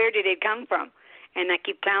where did it come from? And I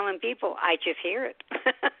keep telling people, I just hear it.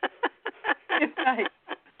 Right.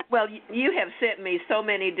 Well, you have sent me so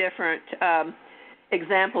many different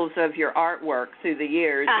examples of your artwork through the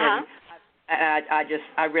years, and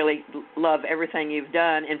I really love everything you've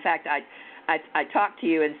done. In fact, I talked to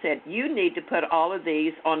you and said, you need to put all of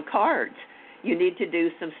these on cards. You need to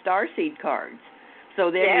do some starseed cards.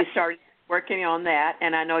 So then you started working on that,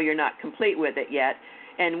 and I know you're not complete with it yet,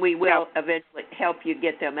 and we will eventually help you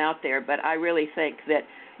get them out there. But I really think that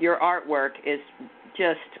your artwork is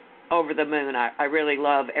just over the moon. I really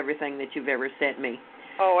love everything that you've ever sent me.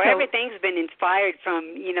 Oh, everything's been inspired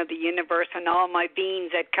from, the universe and all my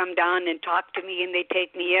beings that come down and talk to me and they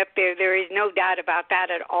take me up there. There is no doubt about that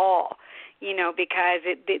at all, because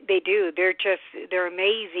they do. They're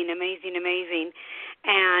amazing, amazing, amazing.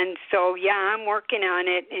 And so, I'm working on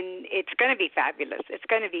it, and it's going to be fabulous. It's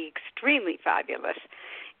going to be extremely fabulous.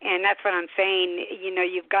 And that's what I'm saying.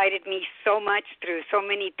 You've guided me so much through so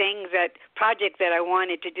many projects that I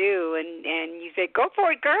wanted to do, and you said, "Go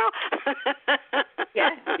for it, girl."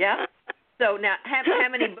 Yeah. So now,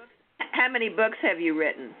 how many books have you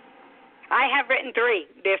written? I have written 3.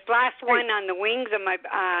 This last one on the wings of my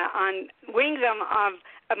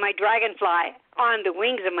my dragonfly, on the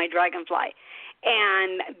wings of my dragonfly.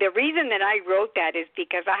 And the reason that I wrote that is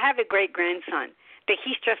because I have a great grandson that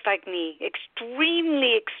he's just like me,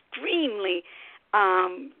 extremely, extremely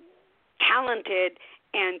talented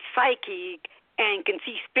and psychic and can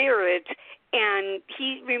see spirits, and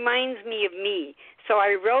he reminds me of me. So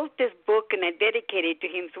I wrote this book and I dedicated it to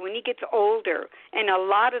him, so when he gets older and a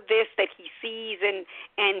lot of this that he sees and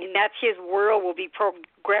that's his world will be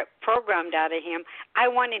programmed out of him, I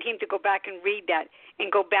wanted him to go back and read that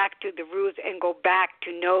and go back to the roots and go back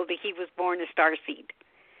to know that he was born a starseed.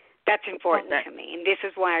 That's important to me, and this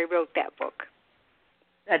is why I wrote that book.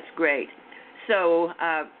 That's great. So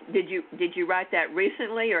did you write that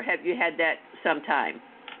recently, or have you had that sometime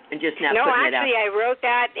and just now No, putting it out? actually, I wrote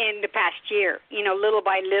that in the past year. Little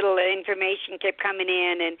by little, the information kept coming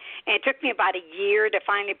in, and it took me about a year to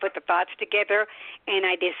finally put the thoughts together, and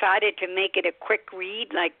I decided to make it a quick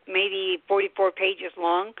read, like maybe 44 pages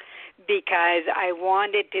long, because I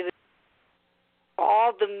wanted to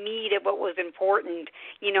all the meat of what was important,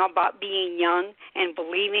 about being young and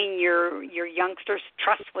believing your youngsters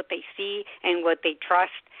trust what they see and what they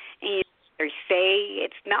trust. And they say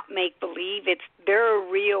it's not make-believe, it's their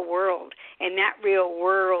real world. And that real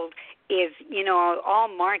world is, all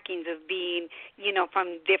markings of being,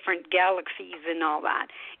 from different galaxies and all that.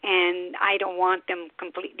 And I don't want them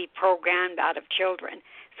completely programmed out of children.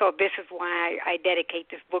 So this is why I dedicate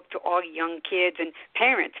this book to all young kids and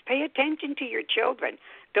parents. Pay attention to your children.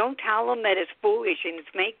 Don't tell them that it's foolish and it's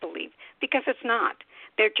make-believe, because it's not.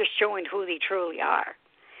 They're just showing who they truly are.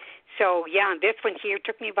 So, yeah, this one here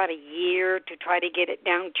took me about a year to try to get it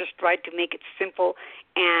down just right, to make it simple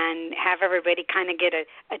and have everybody kind of get a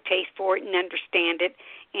taste for it and understand it.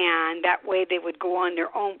 And that way they would go on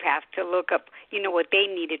their own path to look up, what they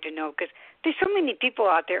needed to know. Because there's so many people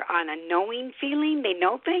out there on a knowing feeling. They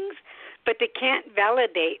know things, but they can't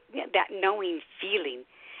validate that knowing feeling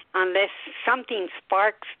unless something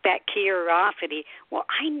sparks that curiosity. Well,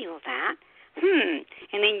 I knew that. And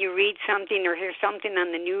then you read something or hear something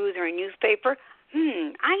on the news or a newspaper.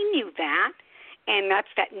 I knew that. And that's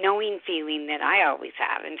that knowing feeling that I always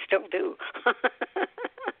have and still do.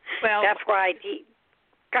 Well, that's why I teach.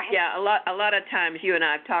 Go ahead. Yeah, a lot of times you and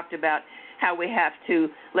I have talked about how we have to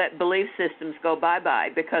let belief systems go bye-bye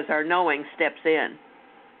because our knowing steps in.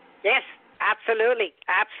 Yes, absolutely.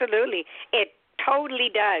 Absolutely. It totally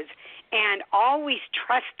does. And always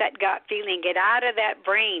trust that gut feeling. Get out of that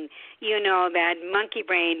brain, that monkey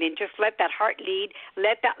brain, and just let that heart lead.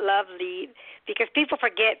 Let that love lead. Because people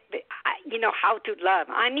forget, how to love.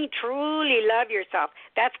 I mean, truly love yourself.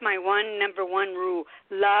 That's my number one rule.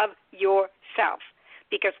 Love yourself.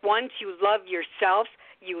 Because once you love yourself,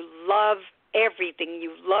 you love everything.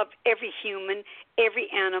 You love every human, every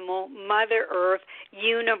animal, Mother Earth,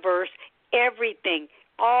 universe, everything.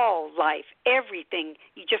 All life, everything.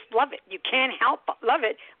 You just love it. You can't help but love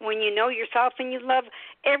it when you know yourself and you love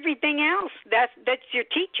everything else. That's your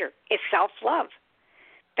teacher. It's self-love.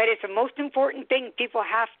 That is the most important thing people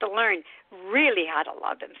have to learn, really how to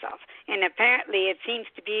love themselves. And apparently it seems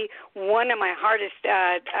to be one of my hardest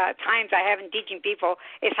times I have in teaching people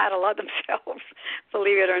is how to love themselves,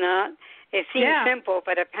 believe it or not. It seems simple,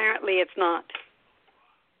 but apparently it's not.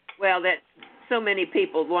 Well, that so many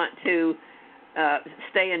people want to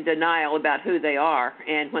stay in denial about who they are,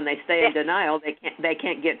 and when they stay in denial, they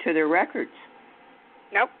can't get to their records.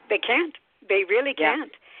 Nope, they can't. They really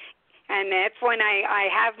can't. And that's when I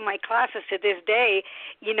have my classes to this day.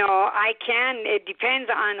 It depends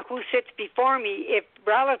on who sits before me. If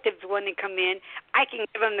relatives want to come in, I can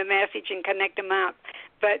give them the message and connect them up.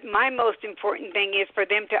 But my most important thing is for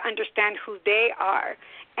them to understand who they are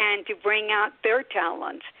and to bring out their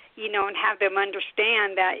talents, and have them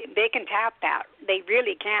understand that they can tap that. They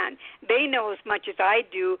really can. They know as much as I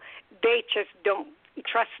do. They just don't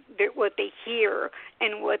trust what they hear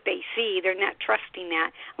and what they see. They're not trusting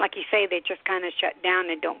that. Like you say, they just kind of shut down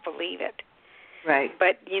and don't believe it. Right.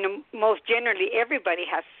 But, most generally everybody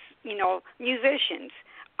has, musicians,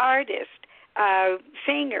 artists,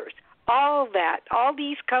 singers, all that. All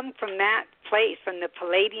these come from that place, from the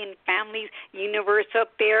Palladian families, universe up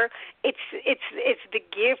there. It's the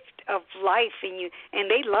gift of life, and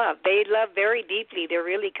they love very deeply. They're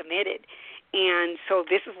really committed. And so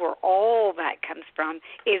this is where all that comes from,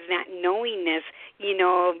 is that knowingness,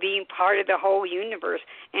 being part of the whole universe.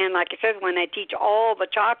 And like I said, when I teach all the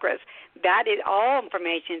chakras, that is all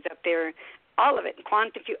information is up there, all of it.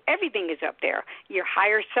 Quantum field, everything is up there. Your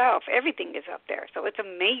higher self, everything is up there. So it's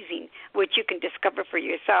amazing what you can discover for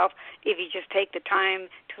yourself if you just take the time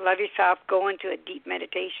to love yourself, go into a deep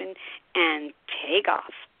meditation, and take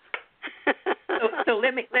off. So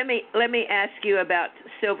let me ask you about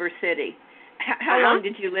Silver City. How long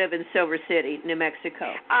did you live in Silver City, New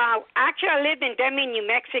Mexico? Actually, I lived in Demi, New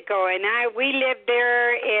Mexico, and we lived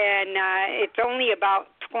there, and it's only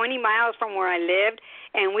about 20 miles from where I lived,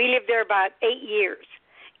 and we lived there about 8 years.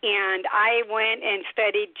 And I went and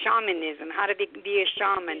studied shamanism, how to be a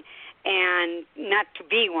shaman, and not to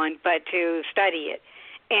be one, but to study it.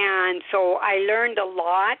 And so I learned a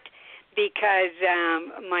lot. because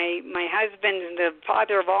my husband, the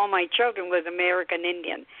father of all my children, was American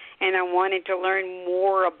Indian, and I wanted to learn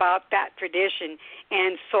more about that tradition.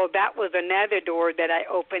 And so that was another door that I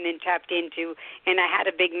opened and tapped into. And I had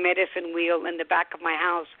a big medicine wheel in the back of my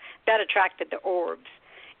house that attracted the orbs.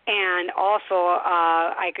 And also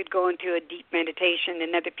I could go into a deep meditation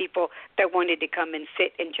and other people that wanted to come and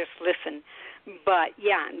sit and just listen. But,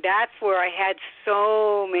 yeah, that's where I had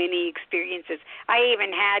so many experiences. I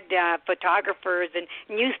even had photographers and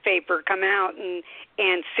newspaper come out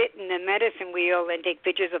and sit in the medicine wheel and take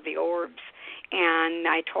pictures of the orbs. And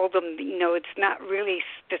I told them, it's not really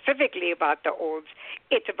specifically about the orbs.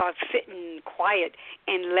 It's about sitting quiet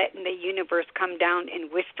and letting the universe come down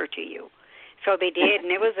and whisper to you. So they did,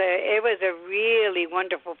 and it was a really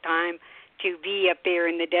wonderful time to be up there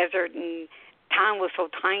in the desert, and town was so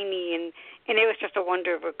tiny, and it was just a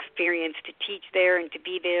wonderful experience to teach there and to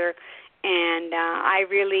be there. And I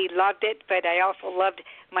really loved it, but I also loved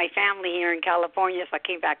my family here in California, so I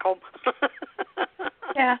came back home.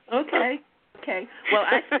 Yeah, okay. Well,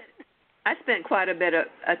 I spent quite a bit of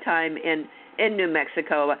time in New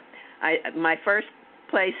Mexico. My first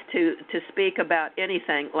place to speak about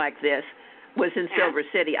anything like this was in Silver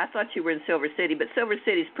City. I thought you were in Silver City, but Silver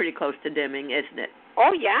City's pretty close to Deming, isn't it?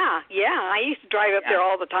 Oh, yeah. I used to drive up there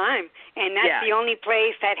all the time, and that's the only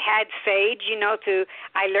place that had sage,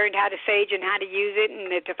 I learned how to sage and how to use it,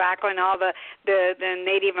 and the tobacco and all the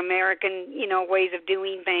Native American, ways of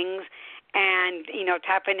doing things, and,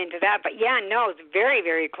 tapping into that. But, it's very,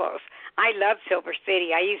 very close. I love Silver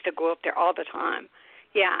City. I used to go up there all the time.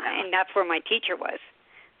 Yeah, and that's where my teacher was.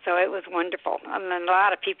 So it was wonderful. And a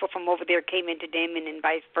lot of people from over there came into Damon and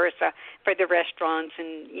vice versa for the restaurants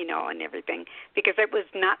and, and everything. Because it was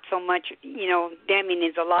not so much, Damon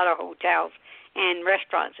is a lot of hotels and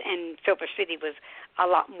restaurants, and Silver City was a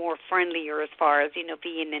lot more friendlier as far as,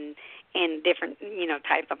 being in different,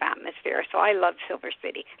 type of atmosphere. So I love Silver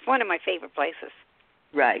City. It's one of my favorite places.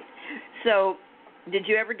 Right. So did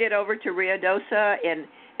you ever get over to Rio Dosa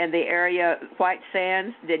and the area, White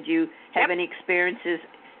Sands? Did you have any experiences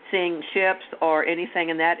seeing ships or anything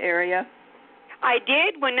in that area? I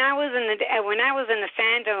did when I was in the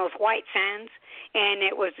sands, and those white sands, and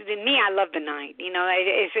it was, to me, I love the night.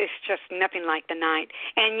 It's just nothing like the night,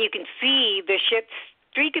 and you can see the ships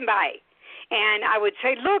streaking by, and I would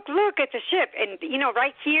say, look, it's a ship, and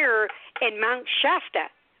right here in Mount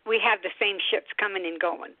Shasta, we have the same ships coming and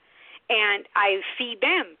going, and I see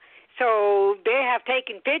them. So they have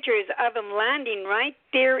taken pictures of them landing right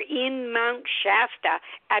there in Mount Shasta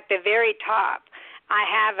at the very top. I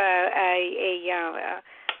have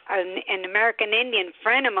an American Indian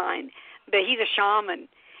friend of mine, but he's a shaman,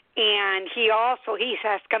 and he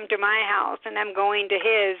has come to my house, and I'm going to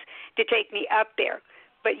his to take me up there.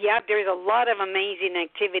 But, there's a lot of amazing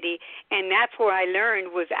activity, and that's where I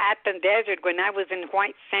learned was at the desert when I was in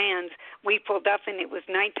White Sands. We pulled up, and it was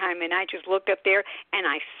nighttime, and I just looked up there, and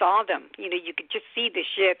I saw them. You could just see the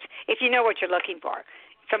ships if you know what you're looking for.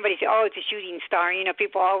 Somebody said, it's a shooting star.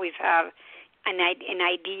 People always have an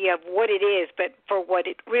idea of what it is, but for what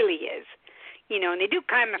it really is. And they do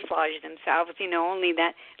camouflage themselves, only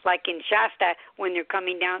that, like in Shasta, when they're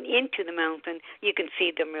coming down into the mountain, you can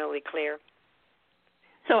see them really clear.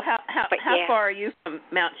 So how far are you from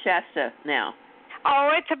Mount Shasta now?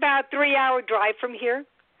 Oh, it's about a 3-hour drive from here.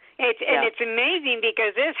 And it's amazing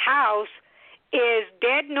because this house is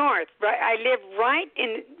dead north. Right, I live right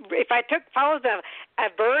in. If I follow a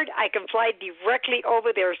bird, I can fly directly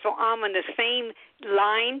over there. So I'm on the same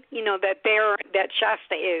line, that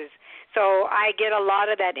Shasta is. So I get a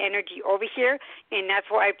lot of that energy over here, and that's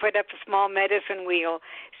why I put up a small medicine wheel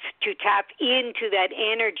to tap into that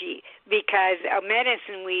energy, because a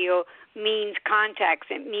medicine wheel means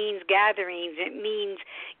contacts, it means gatherings, it means,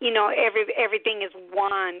 everything is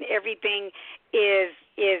one, everything is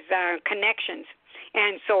connections.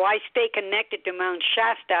 And so I stay connected to Mount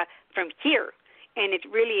Shasta from here, and it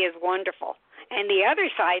really is wonderful. And the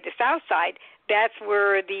other side, the south side, that's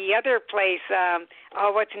where the other place,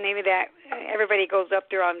 what's the name of that? Everybody goes up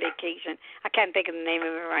there on vacation. I can't think of the name of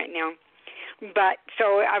it right now. But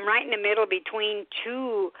so I'm right in the middle between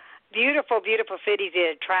two beautiful, beautiful cities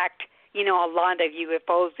that attract, a lot of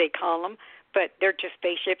UFOs, they call them, but they're just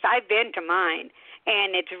spaceships. I've been to mine,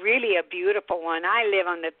 and it's really a beautiful one. I live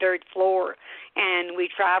on the 3rd floor, and we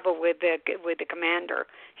travel with the commander.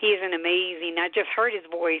 He's an amazing. I just heard his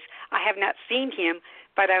voice. I have not seen him,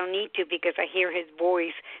 but I don't need to because I hear his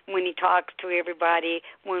voice when he talks to everybody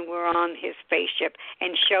when we're on his spaceship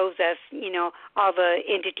and shows us, all the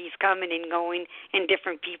entities coming and going and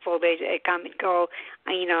different people, they come and go,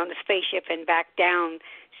 on the spaceship and back down.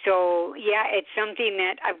 So, yeah, it's something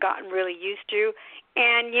that I've gotten really used to.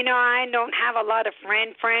 And, I don't have a lot of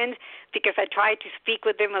friends because I try to speak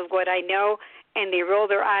with them of what I know, and they roll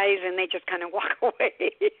their eyes and they just kind of walk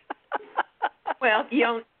away. Well,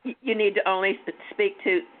 you need to only speak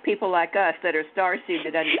to people like us that are starseed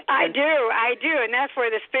that understand. I do, and that's where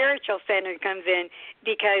the spiritual center comes in,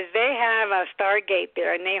 because they have a Stargate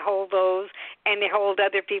there, and they hold those, and they hold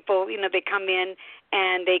other people. They come in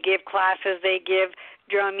and they give classes, they give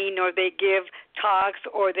drumming, or they give talks,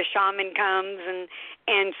 or the shaman comes,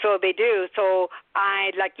 and so they do. So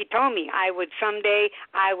like you told me, someday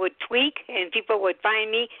I would tweak, and people would find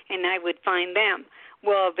me, and I would find them.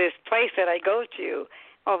 Well, this place that I go to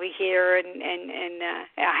over here, and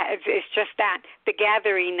it's just that, the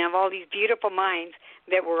gathering of all these beautiful minds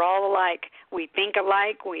that we're all alike. We think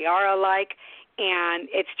alike, we are alike, and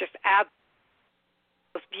it's just the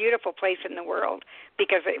most beautiful place in the world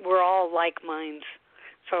because we're all like minds.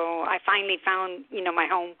 So I finally found, my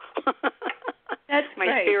home. That's my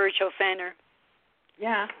great. Spiritual center.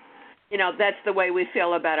 Yeah. That's the way we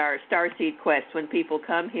feel about our Starseed Quest. When people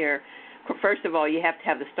come here, first of all, you have to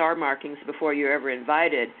have the star markings before you're ever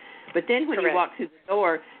invited. But then when Correct. you walk through the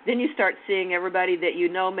door, then you start seeing everybody that you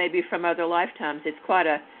know maybe from other lifetimes. It's quite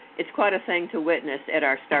a thing to witness at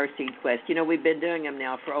our Starseed Quest. We've been doing them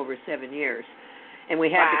now for over 7 years. And we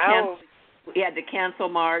had to cancel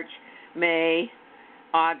March, May,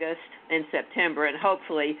 August, and September, and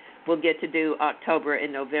hopefully we'll get to do October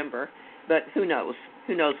and November. But who knows?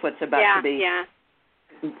 Who knows what's about to be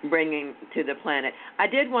bringing to the planet. I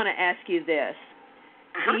did want to ask you this.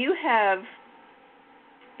 Uh-huh. Do you have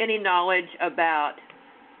any knowledge about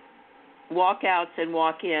walkouts and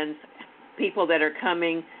walk-ins, people that are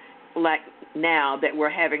coming like now that we're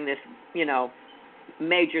having this,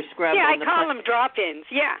 major scrub on the planet? Yeah, I call them drop-ins.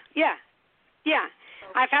 Yeah.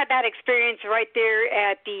 I've had that experience right there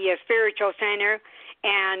at the Spiritual Center,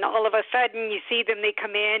 and all of a sudden you see them, they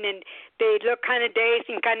come in, and they look kind of dazed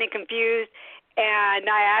and kind of confused, and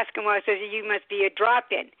I ask them, I said, you must be a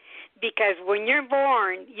drop-in, because when you're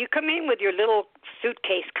born, you come in with your little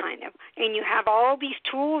suitcase kind of, and you have all these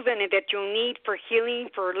tools in it that you'll need for healing,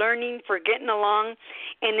 for learning, for getting along,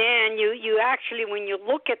 and then you actually, when you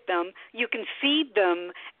look at them, you can see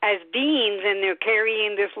them as beings, and they're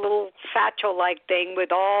carrying this little satchel-like thing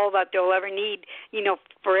with all that they'll ever need,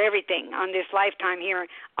 for everything on this lifetime here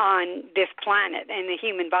on this planet and the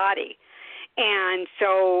human body. And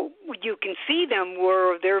so you can see them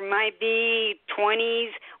where there might be 20s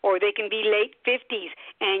or they can be late 50s,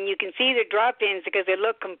 and you can see the drop-ins because they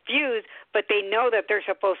look confused, but they know that they're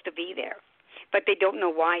supposed to be there, but they don't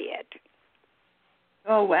know why yet.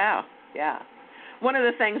 Oh, wow. Yeah. One of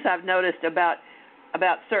the things I've noticed about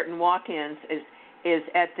certain walk-ins is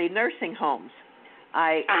at the nursing homes.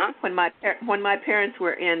 When my parents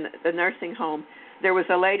were in the nursing home, there was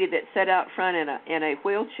a lady that sat out front in a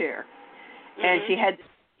wheelchair. And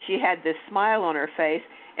she had this smile on her face,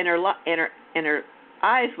 and her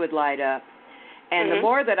eyes would light up. And the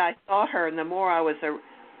more that I saw her, and the more I was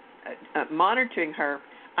monitoring her,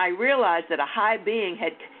 I realized that a high being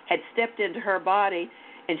had stepped into her body,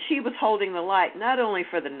 and she was holding the light not only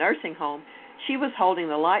for the nursing home, she was holding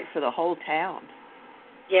the light for the whole town.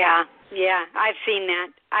 Yeah, I've seen that.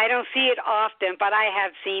 I don't see it often, but I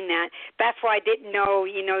have seen that. That's why I didn't know,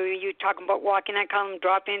 you talking about walking, I call them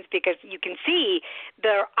drop-ins, because you can see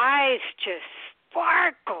their eyes just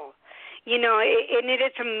sparkle. And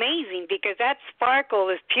it's amazing because that sparkle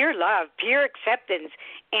is pure love, pure acceptance,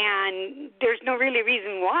 and there's no really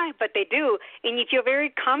reason why, but they do. And you feel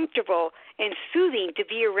very comfortable and soothing to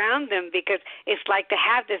be around them because it's like to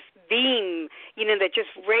have this beam, that just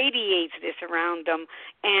radiates this around them,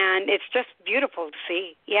 and it's just beautiful to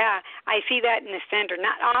see. Yeah, I see that in the center,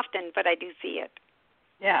 not often, but I do see it.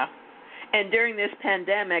 Yeah, and during this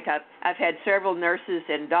pandemic, I've had several nurses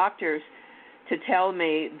and doctors to tell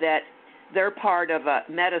me that they're part of a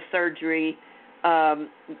meta-surgery,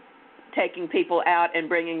 taking people out and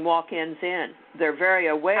bringing walk-ins in. They're very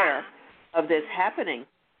aware of this happening,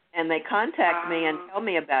 and they contact me and tell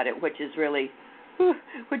me about it, which is really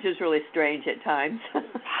strange at times.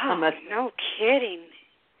 No kidding.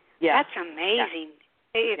 Yeah, that's amazing.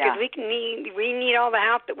 Because we need all the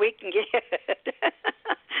help that we can get.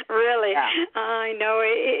 Really, I know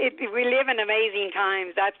we live in amazing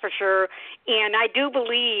times. That's for sure. And I do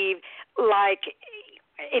believe, like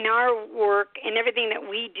in our work and everything that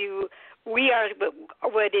we do, we are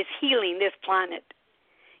what is healing this planet.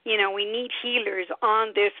 We need healers on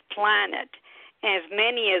this planet, as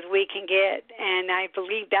many as we can get, and I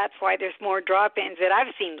believe that's why there's more drop-ins that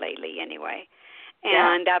I've seen lately anyway.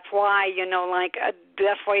 And that's why,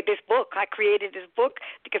 that's why this book, I created this book,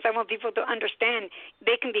 because I want people to understand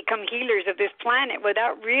they can become healers of this planet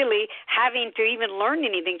without really having to even learn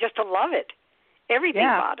anything, just to love it, everything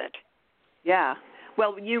about it. Yeah.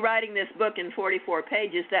 Well, you writing this book in 44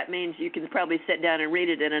 pages, that means you can probably sit down and read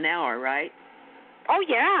it in an hour, right? Oh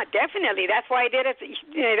yeah, definitely. That's why I did it.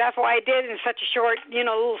 That's why I did it in such a short,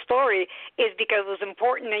 little story. Is because it was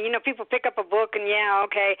important. And people pick up a book and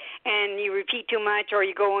and you repeat too much or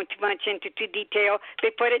you go too much into too detail.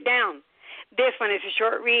 They put it down. This one is a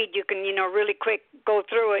short read. You can really quick go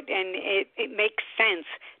through it, and it makes sense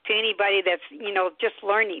to anybody that's just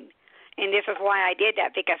learning. And this is why I did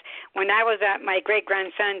that, because when I was at my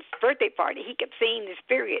great-grandson's birthday party, he kept saying this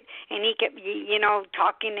period, and he kept,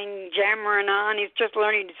 talking and jammering on. He's just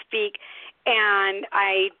learning to speak. And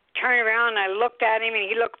I turned around and I looked at him, and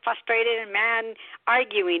he looked frustrated and mad and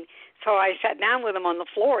arguing. So I sat down with him on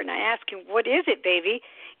the floor, and I asked him, "What is it, baby?"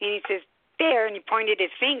 And he says, "There," and he pointed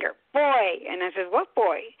his finger, "Boy." And I said, "What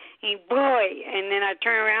boy?" And he, "Boy." And then I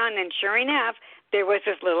turned around, and sure enough, there was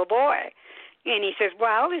this little boy. And he says,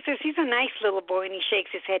 "Well," he says, "he's a nice little boy." And he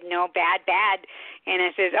shakes his head, "No, bad, bad." And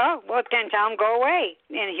I says, "Oh, well, then tell him go away."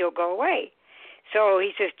 And he'll go away. So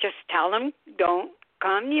he says, "Just tell him, don't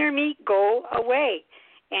come near me, go away."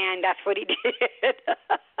 And that's what he did.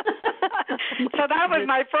 So that was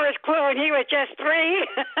my first clue, and he was just 3.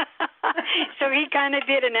 So he kind of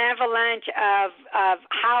did an avalanche of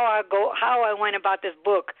how I went about this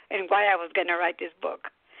book and why I was going to write this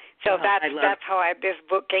book. So that's how this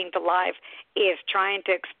book came to life, is trying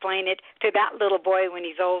to explain it to that little boy when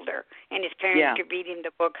he's older, and his parents could read him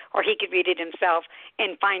the book, or he could read it himself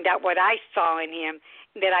and find out what I saw in him,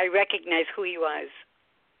 that I recognized who he was.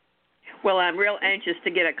 Well, I'm real anxious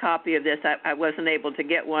to get a copy of this. I wasn't able to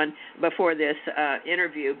get one before this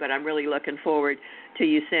interview, but I'm really looking forward to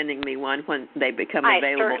you sending me one when they become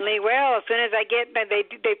available. I certainly will. As soon as I get them,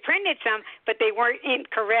 they printed some, but they weren't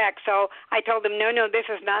incorrect. So I told them, no, this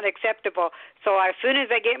is not acceptable. So as soon as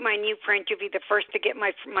I get my new print, you'll be the first to get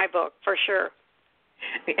my book, for sure.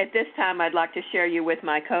 At this time, I'd like to share you with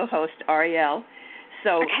my co-host, Ariel.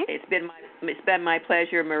 So it's been my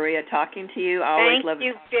pleasure, Maria, talking to you. I always love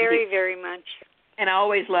Thank you very, very much. And I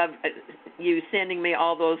always love you sending me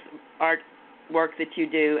all those artwork that you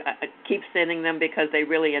do. Keep sending them, because they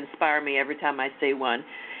really inspire me every time I see one.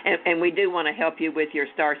 And we do want to help you with your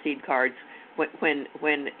starseed cards when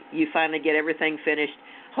you finally get everything finished.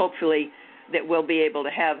 Hopefully that we'll be able to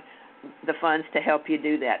have the funds to help you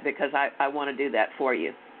do that, because I want to do that for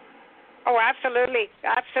you. Oh, absolutely,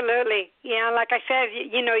 absolutely. Like I said,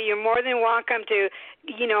 you're more than welcome to,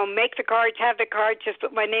 make the cards, have the cards, just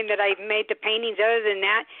put my name that I've made the paintings. Other than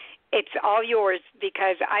that, it's all yours,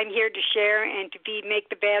 because I'm here to share and to make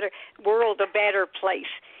the world a better place.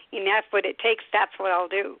 And that's what it takes. That's what I'll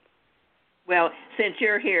do. Well, since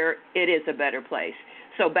you're here, it is a better place.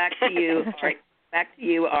 So back to you, back to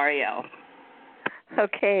you, Ariel.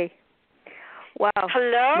 Okay. Wow.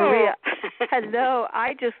 Hello. Maria. Hello.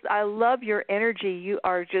 I love your energy. You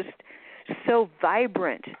are just so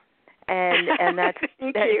vibrant. And that's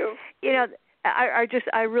Thank you.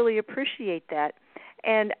 I really appreciate that.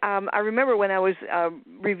 And I remember when I was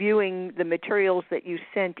reviewing the materials that you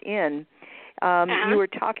sent in, you were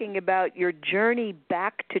talking about your journey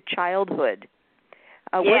back to childhood.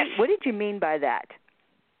 Yes. What did you mean by that?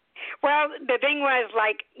 Well, the thing was,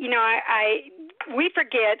 we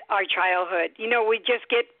forget our childhood. We just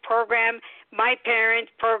get programmed. My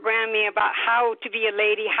parents programmed me about how to be a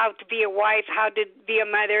lady, how to be a wife, how to be a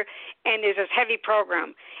mother, and there's this heavy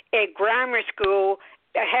program. At grammar school,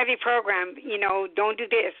 a heavy program, don't do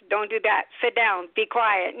this, don't do that, sit down, be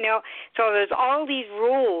quiet. So there's all these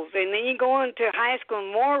rules, and then you go into high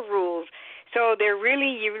school, more rules. So you're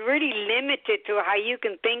really limited to how you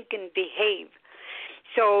can think and behave.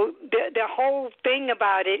 So the whole thing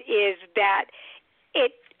about it is that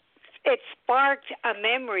it sparked a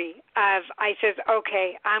memory of, I says,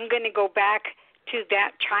 okay, I'm going to go back to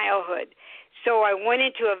that childhood. So I went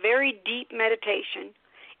into a very deep meditation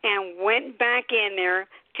and went back in there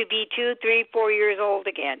to be 2, 3, 4 years old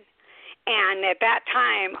again. And at that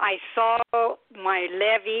time, I saw my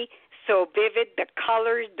levee so vivid, the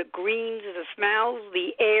colors, the greens, the smells, the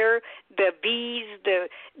air, the bees, the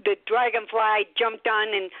dragonfly jumped on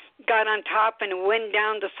and got on top and went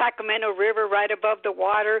down the Sacramento River right above the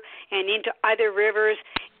water and into other rivers.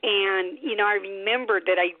 And, I remembered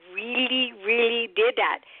that I really, really did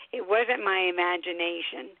that. It wasn't my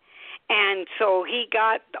imagination. And so he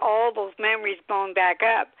got all those memories blown back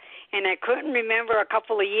up. and I couldn't remember a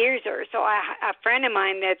couple of years or so. A friend of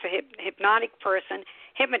mine that's a hypnotic person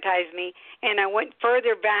hypnotized me, and I went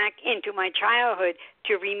further back into my childhood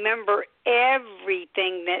to remember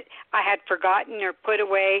everything that I had forgotten or put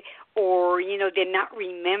away or, did not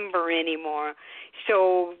remember anymore.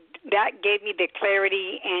 So that gave me the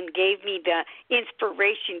clarity and gave me the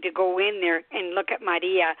inspiration to go in there and look at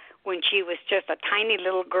Maria when she was just a tiny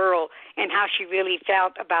little girl and how she really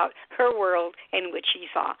felt about her world and what she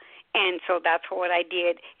saw. And so that's what I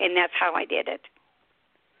did, and that's how I did it.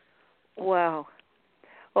 Wow.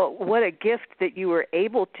 Well, what a gift that you were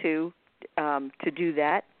able to do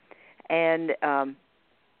that. And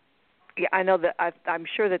I know that I'm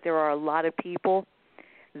sure that there are a lot of people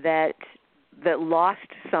that lost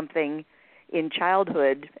something in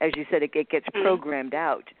childhood. As you said, it gets programmed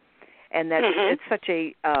out, and that's it's such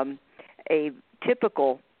a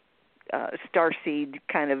typical starseed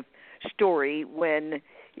kind of story when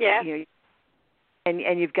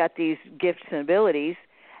and you've got these gifts and abilities,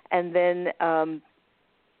 and then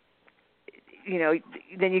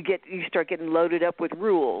then you start getting loaded up with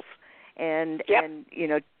rules and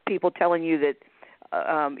people telling you that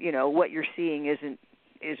what you're seeing isn't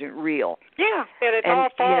real. Yeah, that it's all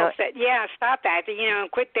false. Stop that.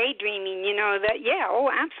 Quit daydreaming.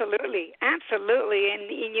 Absolutely, and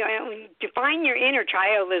to find your inner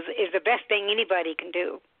child is the best thing anybody can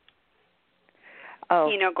do. Oh,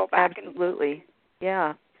 go back. Absolutely.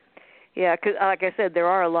 Yeah. Because like I said, there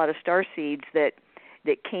are a lot of starseeds that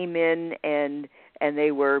came in and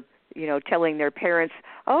they were telling their parents,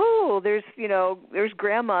 oh, there's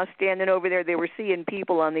grandma standing over there. They were seeing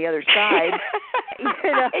people on the other side.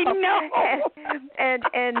 I know.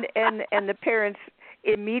 And the parents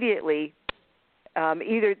immediately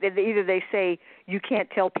either they say you can't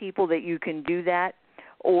tell people that you can do that,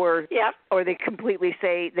 or they completely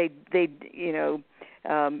say they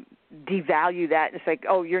devalue that and it's like,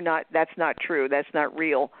 oh, that's not true, that's not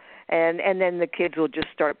real, and then the kids will just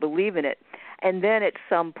start believing it. And then at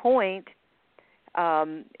some point,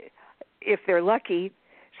 if they're lucky,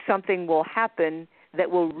 something will happen that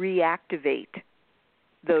will reactivate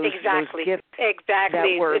those gifts.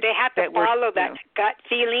 Exactly. They have to follow that gut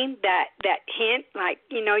feeling, that hint, like,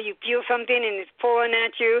 you feel something and it's pulling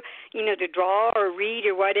at you, to draw or read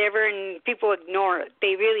or whatever, and people ignore it.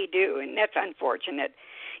 They really do, and that's unfortunate,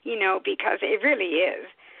 because it really is.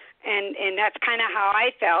 And that's kind of how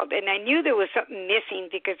I felt, and I knew there was something missing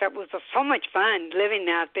because that was so much fun living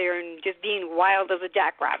out there and just being wild as a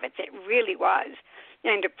jackrabbit. It really was,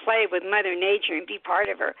 and to play with Mother Nature and be part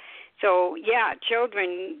of her. So,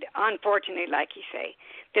 children, unfortunately, like you say,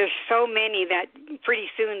 there's so many that pretty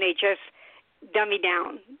soon they just dummy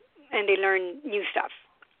down and they learn new stuff,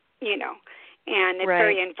 and it's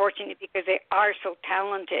very unfortunate because they are so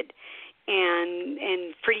talented.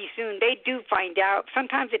 And pretty soon they do find out.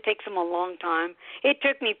 Sometimes it takes them a long time. It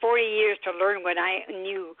took me 40 years to learn what I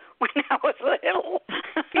knew when I was little.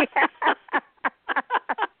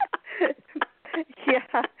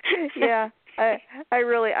 Yeah. I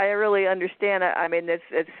really understand. I mean,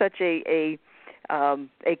 it's such a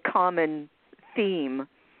common theme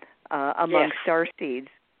among starseeds.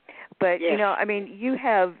 But I mean, you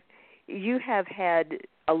have had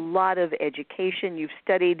a lot of education. You've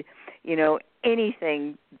studied,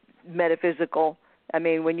 anything metaphysical. I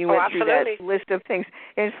mean, when you went through that list of things,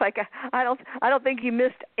 and it's like I don't think you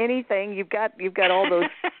missed anything. You've got all those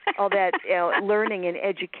all that learning and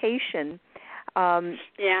education.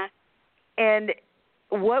 And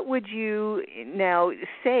what would you now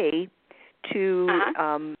say to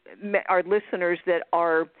our listeners that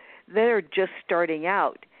are just starting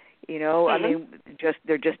out? I mean,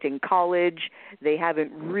 they're just in college. They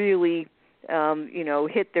haven't really,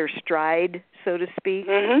 hit their stride, so to speak.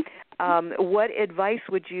 What advice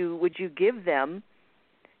would you give them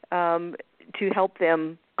to help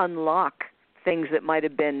them unlock things that might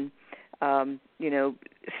have been,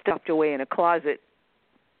 stuffed away in a closet?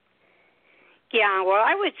 Yeah, well,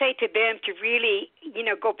 I would say to them to really,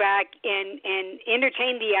 go back and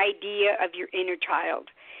entertain the idea of your inner child.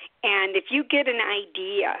 And if you get an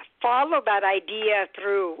idea, follow that idea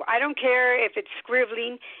through. I don't care if it's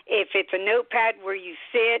scribbling, if it's a notepad where you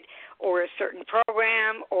sit, or a certain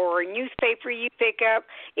program, or a newspaper you pick up.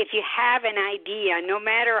 If you have an idea, no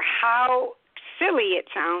matter how silly it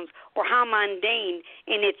sounds or how mundane,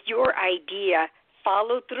 and it's your idea,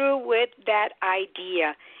 follow through with that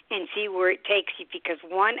idea and see where it takes you, because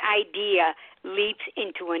one idea leaps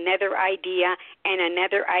into another idea and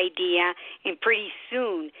another idea, and pretty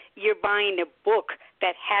soon you're buying a book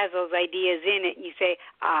that has those ideas in it, and you say,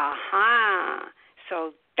 aha,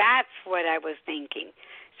 so that's what I was thinking.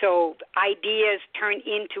 So ideas turn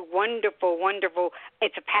into wonderful, wonderful,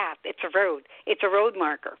 it's a path, it's a road, it's a road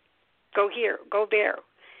marker. Go here, go there.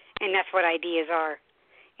 And that's what ideas are.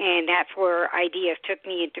 And that's where ideas took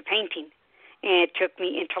me into painting. And it took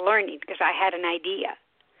me into learning because I had an idea.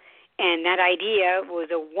 And that idea was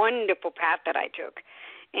a wonderful path that I took.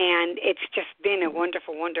 And it's just been a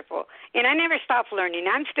wonderful, wonderful. And I never stopped learning.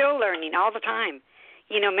 I'm still learning all the time,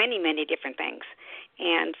 many, many different things.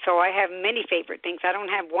 And so I have many favorite things. I don't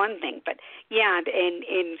have one thing. But, yeah,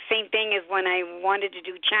 and same thing as when I wanted to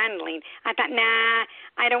do channeling. I thought, nah,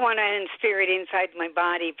 I don't want to spirit inside my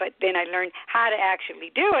body. But then I learned how to actually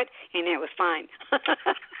do it, and it was fine.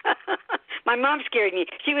 My mom scared me.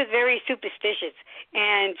 She was very superstitious.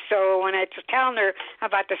 And so when I was telling her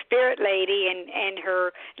about the spirit lady and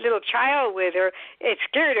her little child with her, it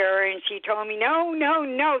scared her, and she told me, no,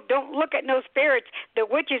 don't look at no spirits. The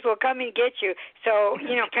witches will come and get you. So,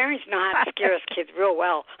 parents know how to scare us kids real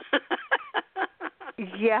well.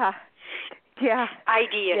 Yeah.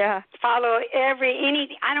 Ideas. Yeah. Follow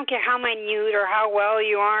I don't care how minute or how well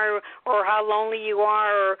you are or how lonely you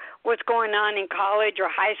are or what's going on in college or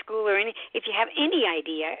high school or if you have any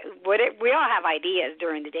idea, we all have ideas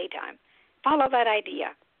during the daytime. Follow that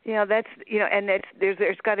idea. Yeah, that's, and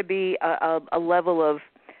there's got to be a level of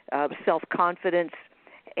self-confidence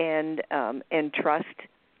and trust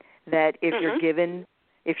that if you're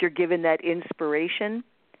given that inspiration,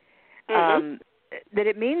 that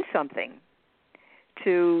it means something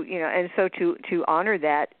to, and so to honor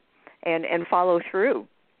that and follow through.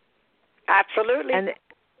 Absolutely. And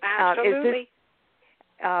absolutely.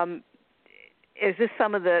 Is this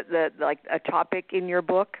some of the like a topic in your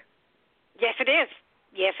book? Yes, it is.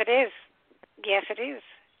 Yes, it is. Yes, it is.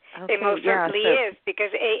 Okay, it most certainly is,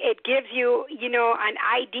 because it gives you, an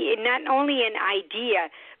idea, not only an idea,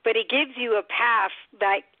 but it gives you a path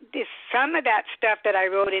that some of that stuff that I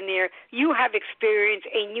wrote in there you have experienced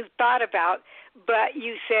and you thought about, but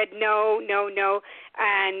you said no.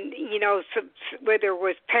 And, so whether it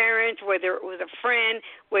was parents, whether it was a friend,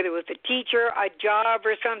 whether it was a teacher, a job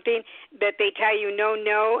or something, that they tell you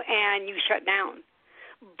no, and you shut down.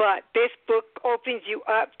 But this book opens you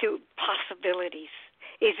up to possibilities.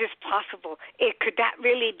 Is this possible? Could that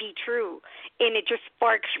really be true? And it just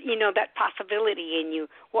sparks, that possibility in you.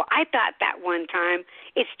 Well, I thought that one time.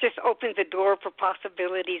 It just opens the door for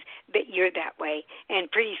possibilities that you're that way.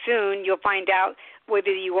 And pretty soon you'll find out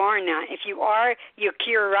whether you are or not. If you are, your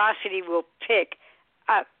curiosity will pick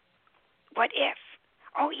up, what if?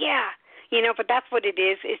 Oh, yeah. But that's what it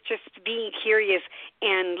is. It's just being curious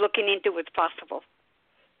and looking into what's possible.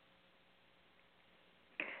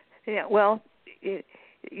 Yeah, well,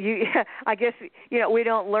 I guess, we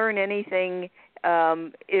don't learn anything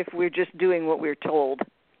if we're just doing what we're told.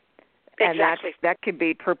 Exactly. And that could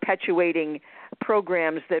be perpetuating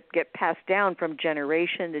programs that get passed down from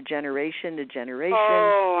generation to generation to generation.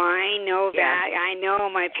 Oh, I know that. I know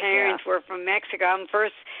my parents were from Mexico. I'm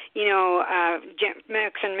first,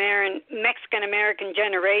 Mexican-American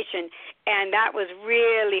generation, and that was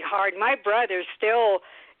really hard. My brothers still,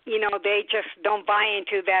 they just don't buy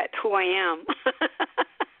into that who I am.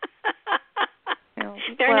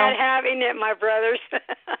 They're not having it, my brothers.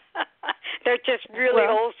 They're just really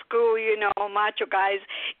old school, macho guys,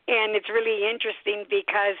 and it's really interesting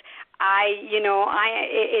because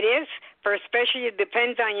it is, for especially it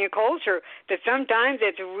depends on your culture, that sometimes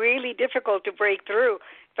it's really difficult to break through.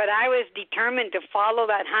 But I was determined to follow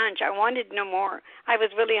that hunch. I wanted to know more. I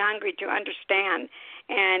was really hungry to understand.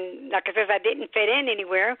 And like I said, I didn't fit in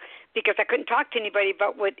anywhere because I couldn't talk to anybody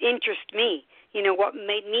about what interested me. What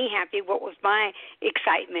made me happy, what was my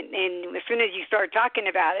excitement. And as soon as you start talking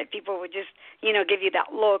about it, people would just, give you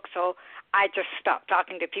that look. So I just stopped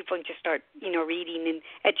talking to people and just start, reading and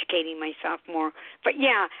educating myself more. But,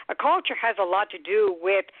 yeah, a culture has a lot to do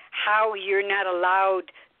with how you're not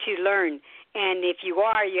allowed to learn. And if you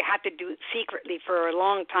are, you have to do it secretly for a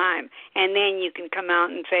long time. And then you can come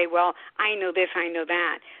out and say, well, I know this, I know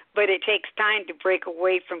that. But it takes time to break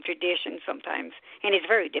away from tradition sometimes. And it's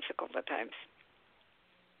very difficult at times.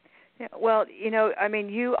 Yeah, well,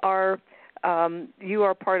 you are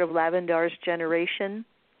part of Lavendar's generation.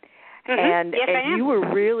 And, yes, and you were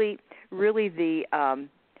really the,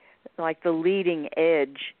 the leading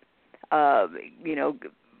edge of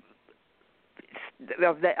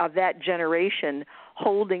that generation,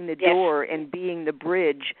 holding the door and being the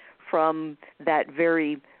bridge from that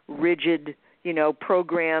very rigid,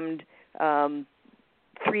 programmed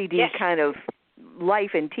 3D kind of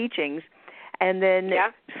life and teachings. And then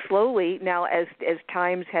slowly, now as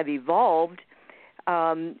times have evolved,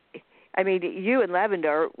 you and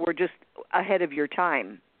Lavendar were just ahead of your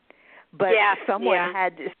time. but someone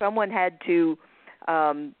had to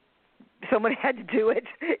do it,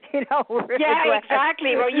 you know. Yeah,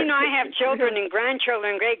 exactly. Well, you know, I have children and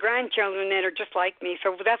grandchildren, great-grandchildren that are just like me,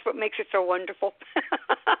 so that's what makes it so wonderful.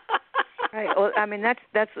 Right. Well, I mean,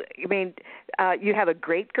 you have a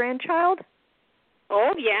great-grandchild?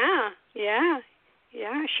 Oh, yeah,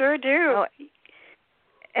 sure do. Oh,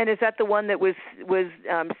 and is that the one that was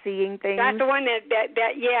seeing things? That's the one that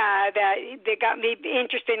got me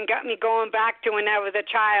interested and got me going back to when I was a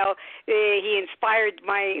child. He inspired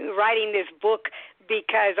my writing this book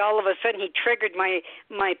because all of a sudden he triggered my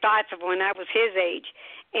thoughts of when I was his age,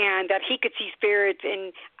 and that he could see spirits,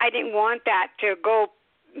 and I didn't want that to go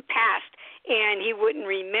past. And he wouldn't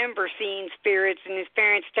remember seeing spirits, and his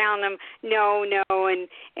parents telling him no, and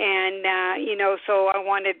you know. So I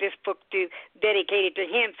wanted this book to dedicate it to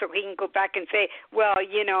him, so he can go back and say, well,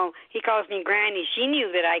 you know, he calls me Granny. She knew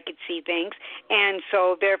that I could see things, and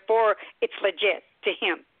so therefore it's legit to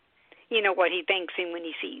him. You know what he thinks and when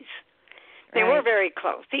he sees. And we're very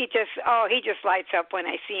close. He just lights up when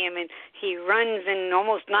I see him, and he runs and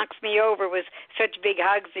almost knocks me over with such big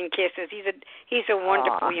hugs and kisses. He's a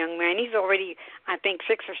wonderful young man. He's already, I think,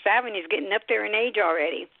 6 or 7. He's getting up there in age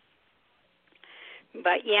already.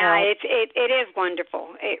 But it is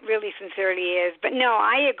wonderful. It really sincerely is. But no,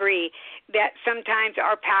 I agree that sometimes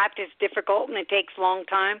our path is difficult and it takes a long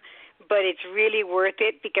time. But it's really worth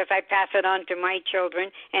it because I pass it on to my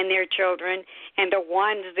children and their children, and the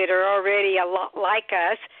ones that are already a lot like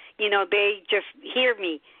us, you know, they just hear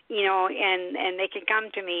me, you know, and they can come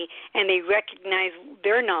to me and they recognize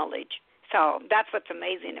their knowledge. So that's what's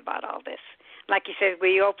amazing about all this. Like you said,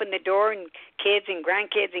 we open the door and kids and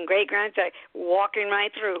grandkids and great-grands are walking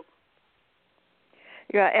right through.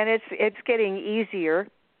 Yeah, and it's getting easier,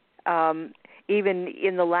 even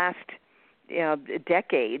in the last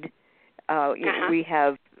decade.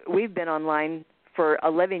 We've been online for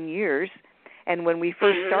 11 years, and when we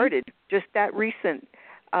first started, just that recent,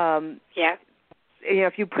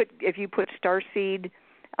 if you put Starseed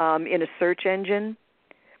in a search engine,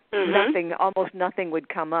 almost nothing would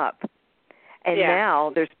come up, and now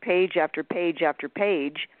there's page after page after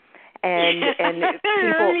page, and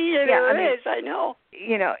people, I know.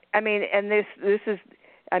 You know, I mean, and this is,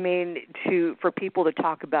 I mean, for people to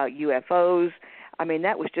talk about UFOs. I mean,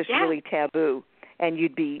 that was just really taboo, and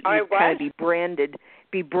you'd kind of be branded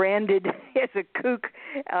as a kook.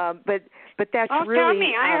 But that's really. Tell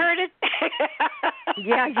me, I heard it.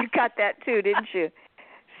 Yeah, you got that too, didn't you?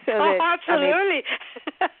 So absolutely.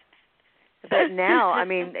 I mean, but now, I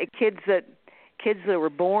mean, kids that were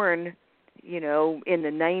born, you know, in the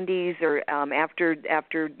 90s or after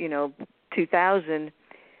 2000.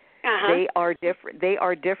 They are different. They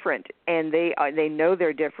are different, and they know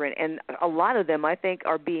they're different. And a lot of them, I think,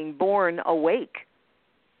 are being born awake.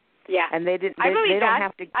 Yeah, and they don't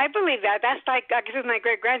have to. I believe that. That's like this is my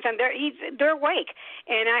great grandson. They're awake,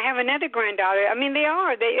 and I have another granddaughter. I mean, they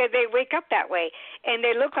are. They wake up that way, and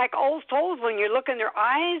they look like old souls when you look in their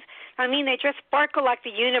eyes. I mean, they just sparkle like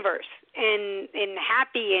the universe, and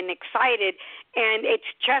happy and excited. And it's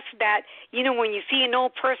just that, you know, when you see an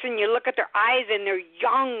old person, you look at their eyes and they're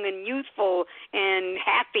young and youthful and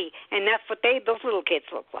happy, and that's what those little kids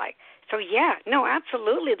look like. So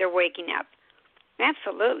absolutely, they're waking up.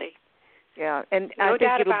 Absolutely. Yeah, and no I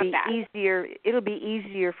think it'll be easier. It'll be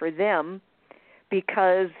easier for them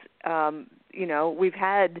because you know, we've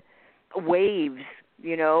had waves.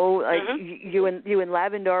 You know, like you and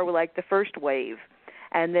Lavendar were like the first wave,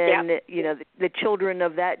 and then you know the children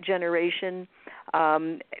of that generation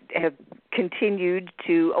have continued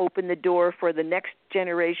to open the door for the next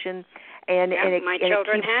generation, and my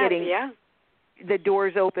children keeps getting the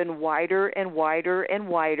doors open wider and wider and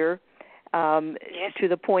wider. To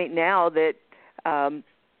the point now that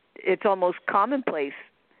it's almost commonplace.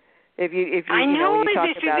 If you talk about and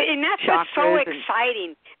that's what's so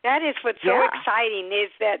exciting. That is what's so exciting is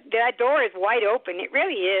that door is wide open. It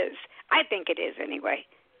really is. I think it is anyway.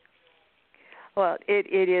 Well,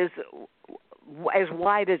 it is as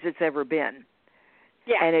wide as it's ever been.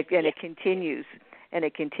 Yeah, and it continues, and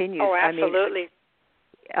it continues. Oh, absolutely.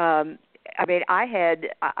 I mean,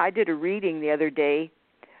 I did a reading the other day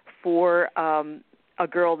for a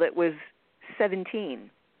girl that was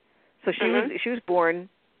 17. So she was born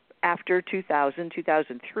after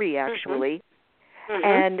 2003 actually.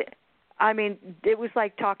 And I mean, it was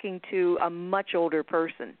like talking to a much older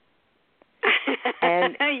person.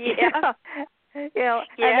 And and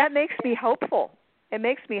that makes me hopeful. It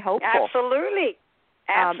makes me hopeful.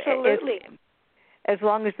 Absolutely. As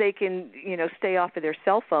long as they can, you know, stay off of their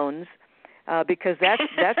cell phones. Because that's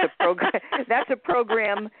a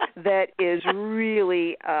program that is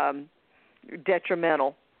really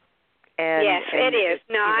detrimental. And, yes, it is.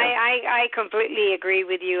 No, I completely agree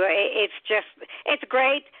with you. It's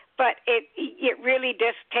great, but it really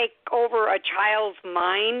does take over a child's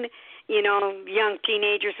mind. Young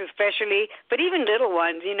teenagers especially, but even little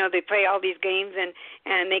ones. They play all these games and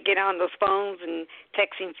they get on those phones and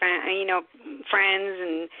texting,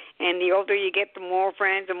 friends. And the older you get, the more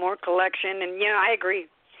friends, the more collection. And I agree.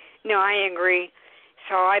 No, I agree.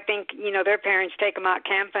 So I think their parents take them out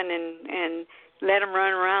camping and let them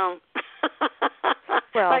run around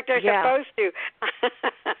like they're supposed to.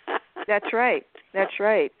 That's right.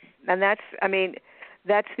 And that's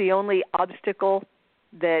the only obstacle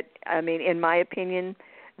that, in my opinion,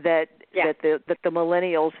 that the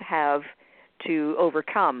millennials have to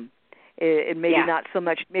overcome. It maybe not so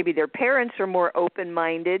much. Maybe their parents are more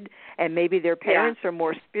open-minded, and maybe their parents are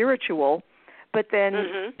more spiritual. But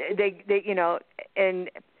then they and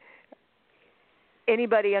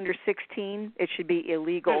anybody under 16, it should be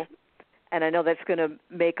illegal. And I know that's going to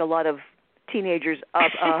make a lot of teenagers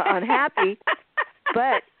unhappy,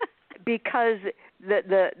 but because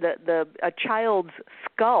a child's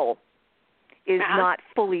skull is not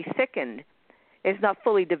fully thickened, it's not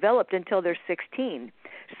fully developed until they're 16.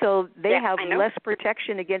 So they have less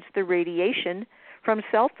protection against the radiation from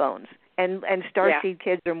cell phones. And starseed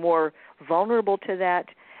kids are more vulnerable to that.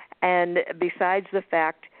 And besides the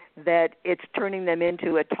fact that it's turning them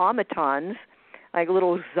into automatons, like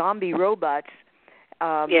little zombie robots.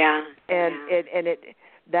 That's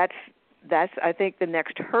I think the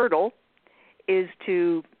next hurdle is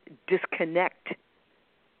to disconnect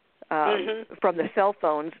from the cell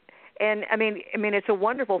phones. And I mean it's a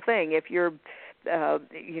wonderful thing if you're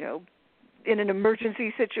in an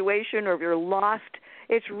emergency situation or if you're lost.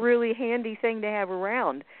 It's a really handy thing to have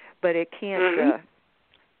around, but it can't.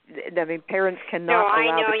 Parents cannot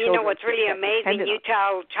allow the children. You know what's really amazing? You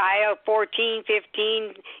tell a child 14,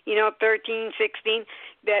 15, 13, 16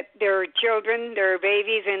 that they're children, they're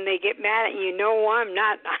babies, and they get mad at you. No, I'm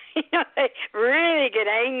not. They really get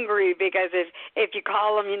angry because if you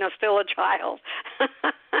call them, still a child.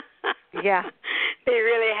 Yeah. They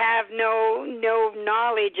really have no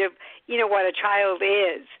knowledge of, what a child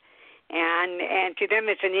is. And to them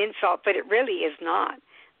it's an insult, but it really is not.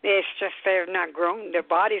 It's just they're not grown. Their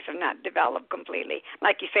bodies have not developed completely.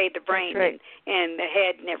 Like you say, the brain and the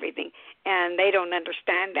head and everything. And they don't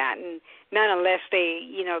understand that, and not unless they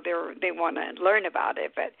want to learn about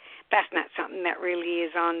it. But that's not something that really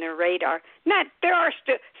is on their radar. There are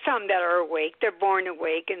still some that are awake. They're born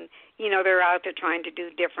awake, and they're out there trying to do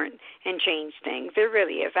different and change things. There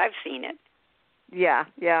really is. I've seen it. Yeah.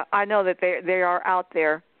 I know that they are out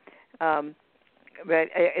there. But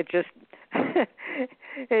it just it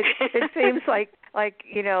seems like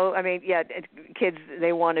kids,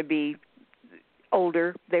 they want to be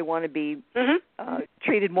older, they want to be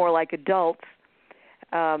treated more like adults,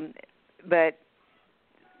 but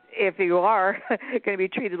if you are going to be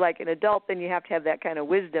treated like an adult, then you have to have that kind of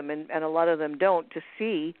wisdom, and a lot of them don't, to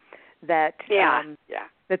see that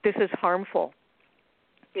that this is harmful,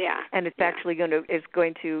 and it's actually going to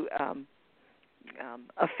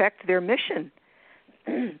affect their mission.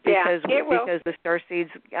 Because the starseeds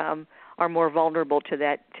are more vulnerable to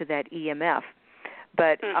that EMF,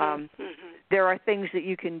 but there are things that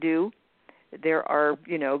you can do. There are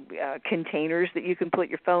containers that you can put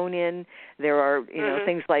your phone in. There are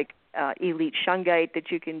things like elite shungite that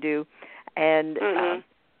you can do, and I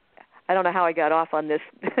don't know how I got off on this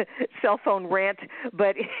cell phone rant,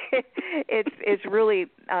 but it's really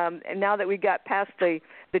now that we got past the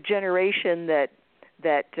generation that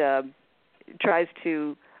tries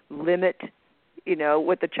to limit,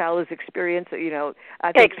 what the child is experiencing.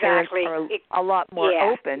 I think parents are a lot more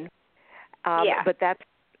open. But that's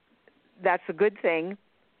a good thing.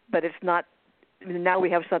 But it's not. Now we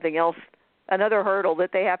have something else, another hurdle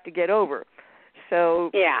that they have to get over.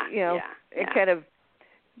 So kind of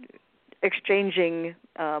exchanging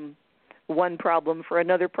one problem for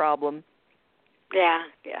another problem. Yeah.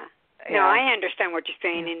 No, I understand what you're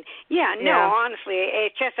saying, and honestly,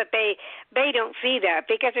 it's just that they don't see that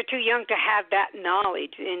because they're too young to have that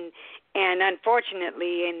knowledge, and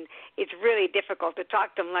unfortunately, and it's really difficult to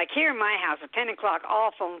talk to them. Like here in my house, at 10 o'clock, all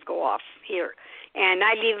phones go off here, and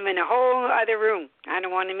I leave them in a whole other room. I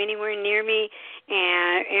don't want them anywhere near me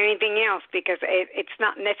and anything else because it's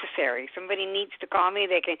not necessary. If somebody needs to call me,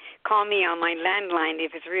 they can call me on my landline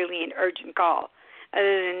if it's really an urgent call.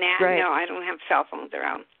 Other than that, no, I don't have cell phones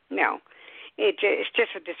around. No, it's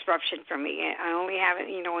just a disruption for me. I only have it,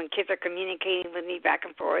 when kids are communicating with me back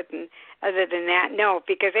and forth. And other than that, no,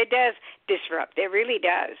 because it does disrupt. It really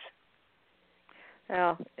does.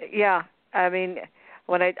 Well, yeah. I mean,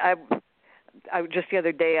 when just the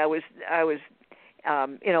other day I was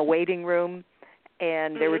in a waiting room,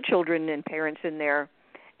 and there were children and parents in there,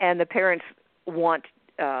 and the parents want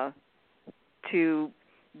to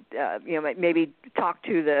maybe talk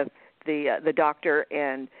to the doctor,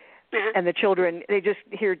 and the children, they just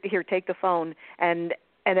here take the phone, and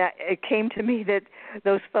it came to me that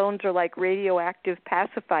those phones are like radioactive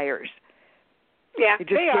pacifiers. Yeah, you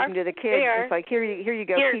just they give are. them to the kids. It's like here you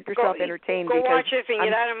go, keep yourself entertained. Go because watch this and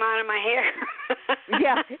get out of my hair.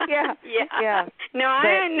 yeah. No,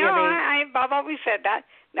 I've always said that.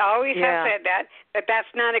 I always have said that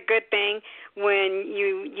that's not a good thing when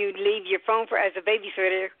you leave your phone as a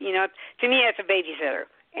babysitter. To me, it's a babysitter,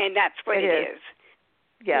 and that's what it is.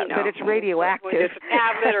 Yeah, but it's radioactive. Whether it's a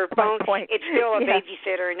tablet or phone, it's still a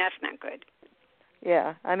babysitter, and that's not good.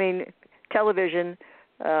 Yeah, I mean, television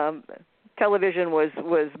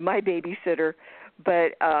was my babysitter,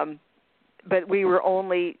 but we were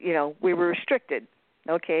only, we were restricted.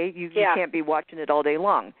 Okay, you can't be watching it all day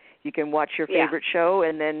long. You can watch your favorite show,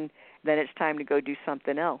 and then it's time to go do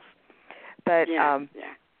something else. But I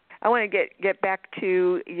want to get back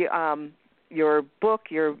to your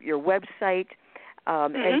book, your website,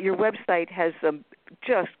 and your website has some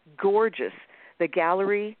just gorgeous. The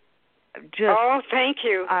gallery, oh, thank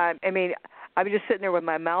you. I mean, I was just sitting there with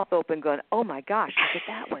my mouth open, going, "Oh my gosh, look at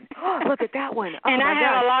that one! Look at that one!" Oh, and my I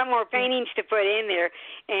have gosh. a lot more paintings to put in there,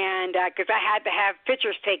 and because I had to have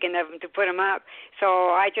pictures taken of them to put them up,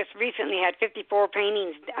 so I just recently had 54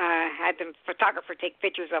 paintings. Had the photographer take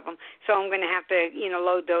pictures of them, so I'm going to have to,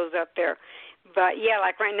 load those up there. But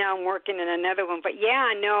like right now I'm working on another one. But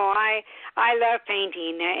I love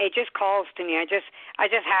painting. It just calls to me. I just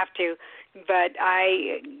have to. But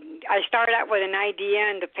I start out with an idea,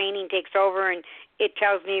 and the painting takes over, and it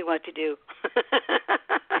tells me what to do.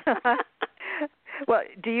 Well,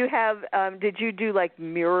 do you have? Did you do like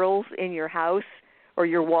murals in your house, or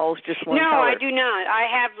your walls just one color? No, I do not. I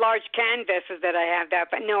have large canvases that I have that,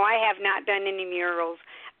 but no, I have not done any murals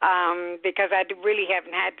because I really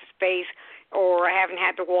haven't had the space, or I haven't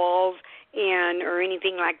had the walls or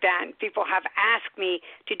anything like that. And people have asked me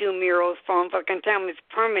to do murals for them, but I can tell them it's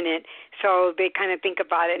permanent, so they kind of think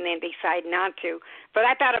about it and then decide not to. But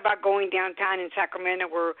I thought about going downtown in Sacramento,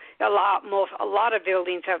 where a lot of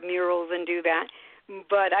buildings have murals, and do that.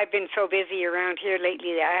 But I've been so busy around here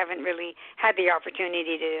lately that I haven't really had the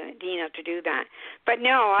opportunity to do that. But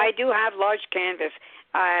no, I do have large canvas.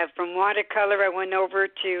 From watercolor, I went over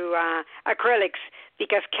to acrylics,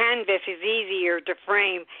 because canvas is easier to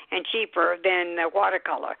frame and cheaper than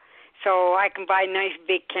watercolor. So I can buy nice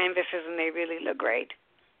big canvases, and they really look great.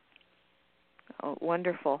 Oh,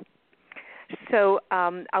 wonderful. So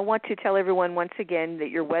I want to tell everyone once again that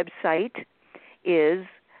your website is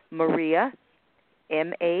Maria,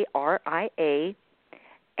 Maria,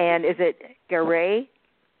 and is it Garay?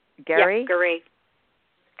 Yeah, Garay.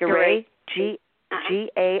 Garay, Garay,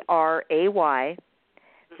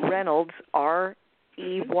 Reynolds,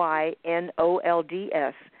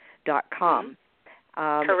 REYNOLDS.com.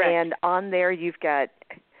 Correct. And on there you've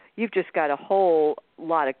just got a whole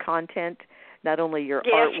lot of content, not only your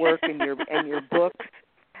artwork and your books,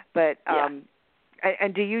 but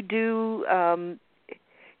and do you do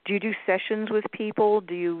sessions with people?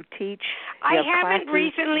 Do you teach? I haven't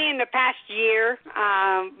recently in the past year.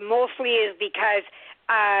 Mostly is because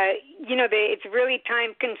it's really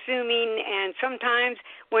time consuming, and sometimes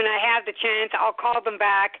when I have the chance, I'll call them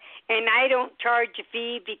back, and I don't charge a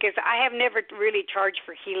fee because I have never really charged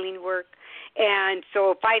for healing work. And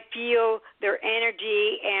so if I feel their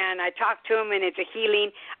energy and I talk to them and it's a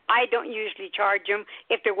healing, I don't usually charge them.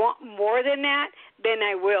 If they want more than that, then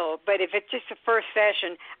I will. But if it's just a first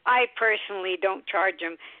session, I personally don't charge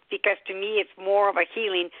them, because to me it's more of a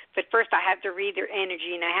healing. But first I have to read their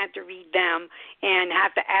energy, and I have to read them, and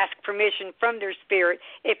have to ask permission from their spirit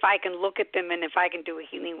if I can look at them and if I can do a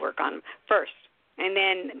healing work on them first. And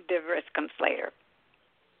then the rest comes later.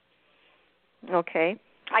 Okay.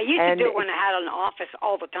 I used to do it when I had an office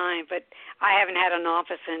all the time, but I haven't had an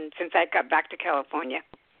office since I got back to California.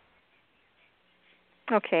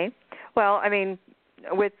 Okay. Well, I mean,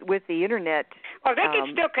 with the internet. Well, they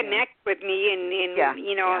can still connect with me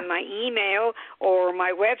on my email or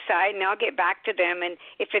my website, and I'll get back to them. And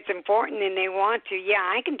if it's important and they want to,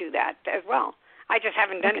 I can do that as well. I just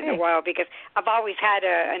haven't done it in a while because I've always had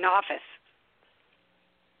an office.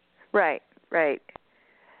 Right.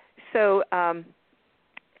 So,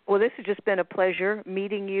 well, this has just been a pleasure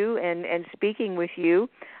meeting you and speaking with you.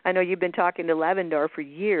 I know you've been talking to Lavendar for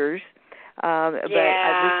years, but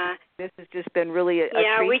this has just been really a treat for me.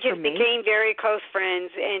 Yeah, we just became very close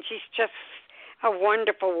friends, and she's just A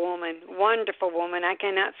wonderful woman. Wonderful woman. I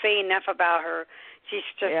cannot say enough about her. She's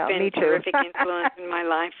just been a terrific influence in my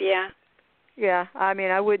life. Yeah. Yeah. I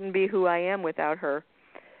mean, I wouldn't be who I am without her.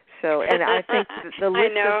 So, and I think the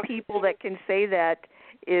list of people that can say that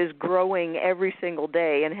is growing every single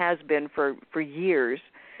day and has been for years.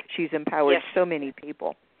 She's empowered so many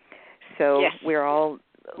people. So we're all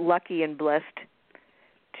lucky and blessed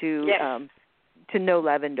to know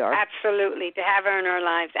Lavendar. Absolutely, to have her in our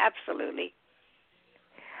lives. Absolutely.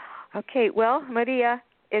 Okay, well, Maria,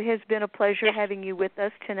 it has been a pleasure having you with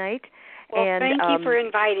us tonight. Well, and thank you for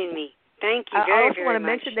inviting me. Thank you very, I also very want to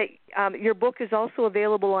much. mention that your book is also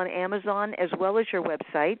available on Amazon as well as your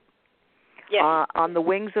website. Yes. On the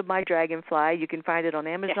Wings of My Dragonfly. You can find it on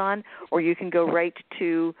Amazon, or you can go right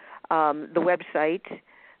to the website,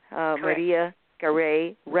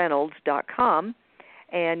 MariaGaray-Reynolds.com,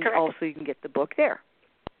 and also you can get the book there.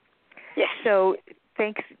 Yes. So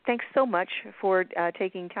thanks so much for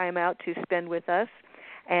taking time out to spend with us,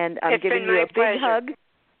 and I'm giving you a big hug.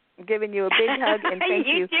 I'm giving you a big hug, and thank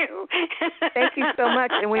you. You too. Thank you so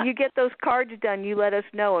much. And when you get those cards done, you let us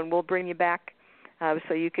know, and we'll bring you back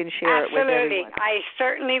so you can share it with everyone. Absolutely. I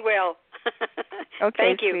certainly will. Okay,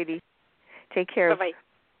 thank you. Sweetie. Take care. Bye-bye.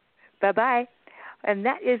 Bye-bye. And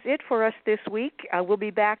that is it for us this week. We'll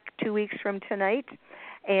be back 2 weeks from tonight.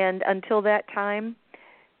 And until that time,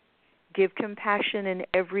 give compassion in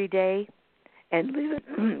every day and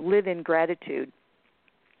live in gratitude.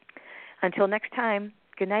 Until next time,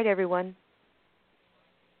 good night, everyone.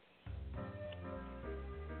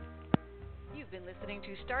 You've been listening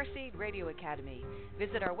to Starseed Radio Academy.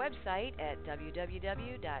 Visit our website at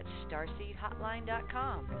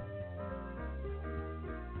www.starseedhotline.com.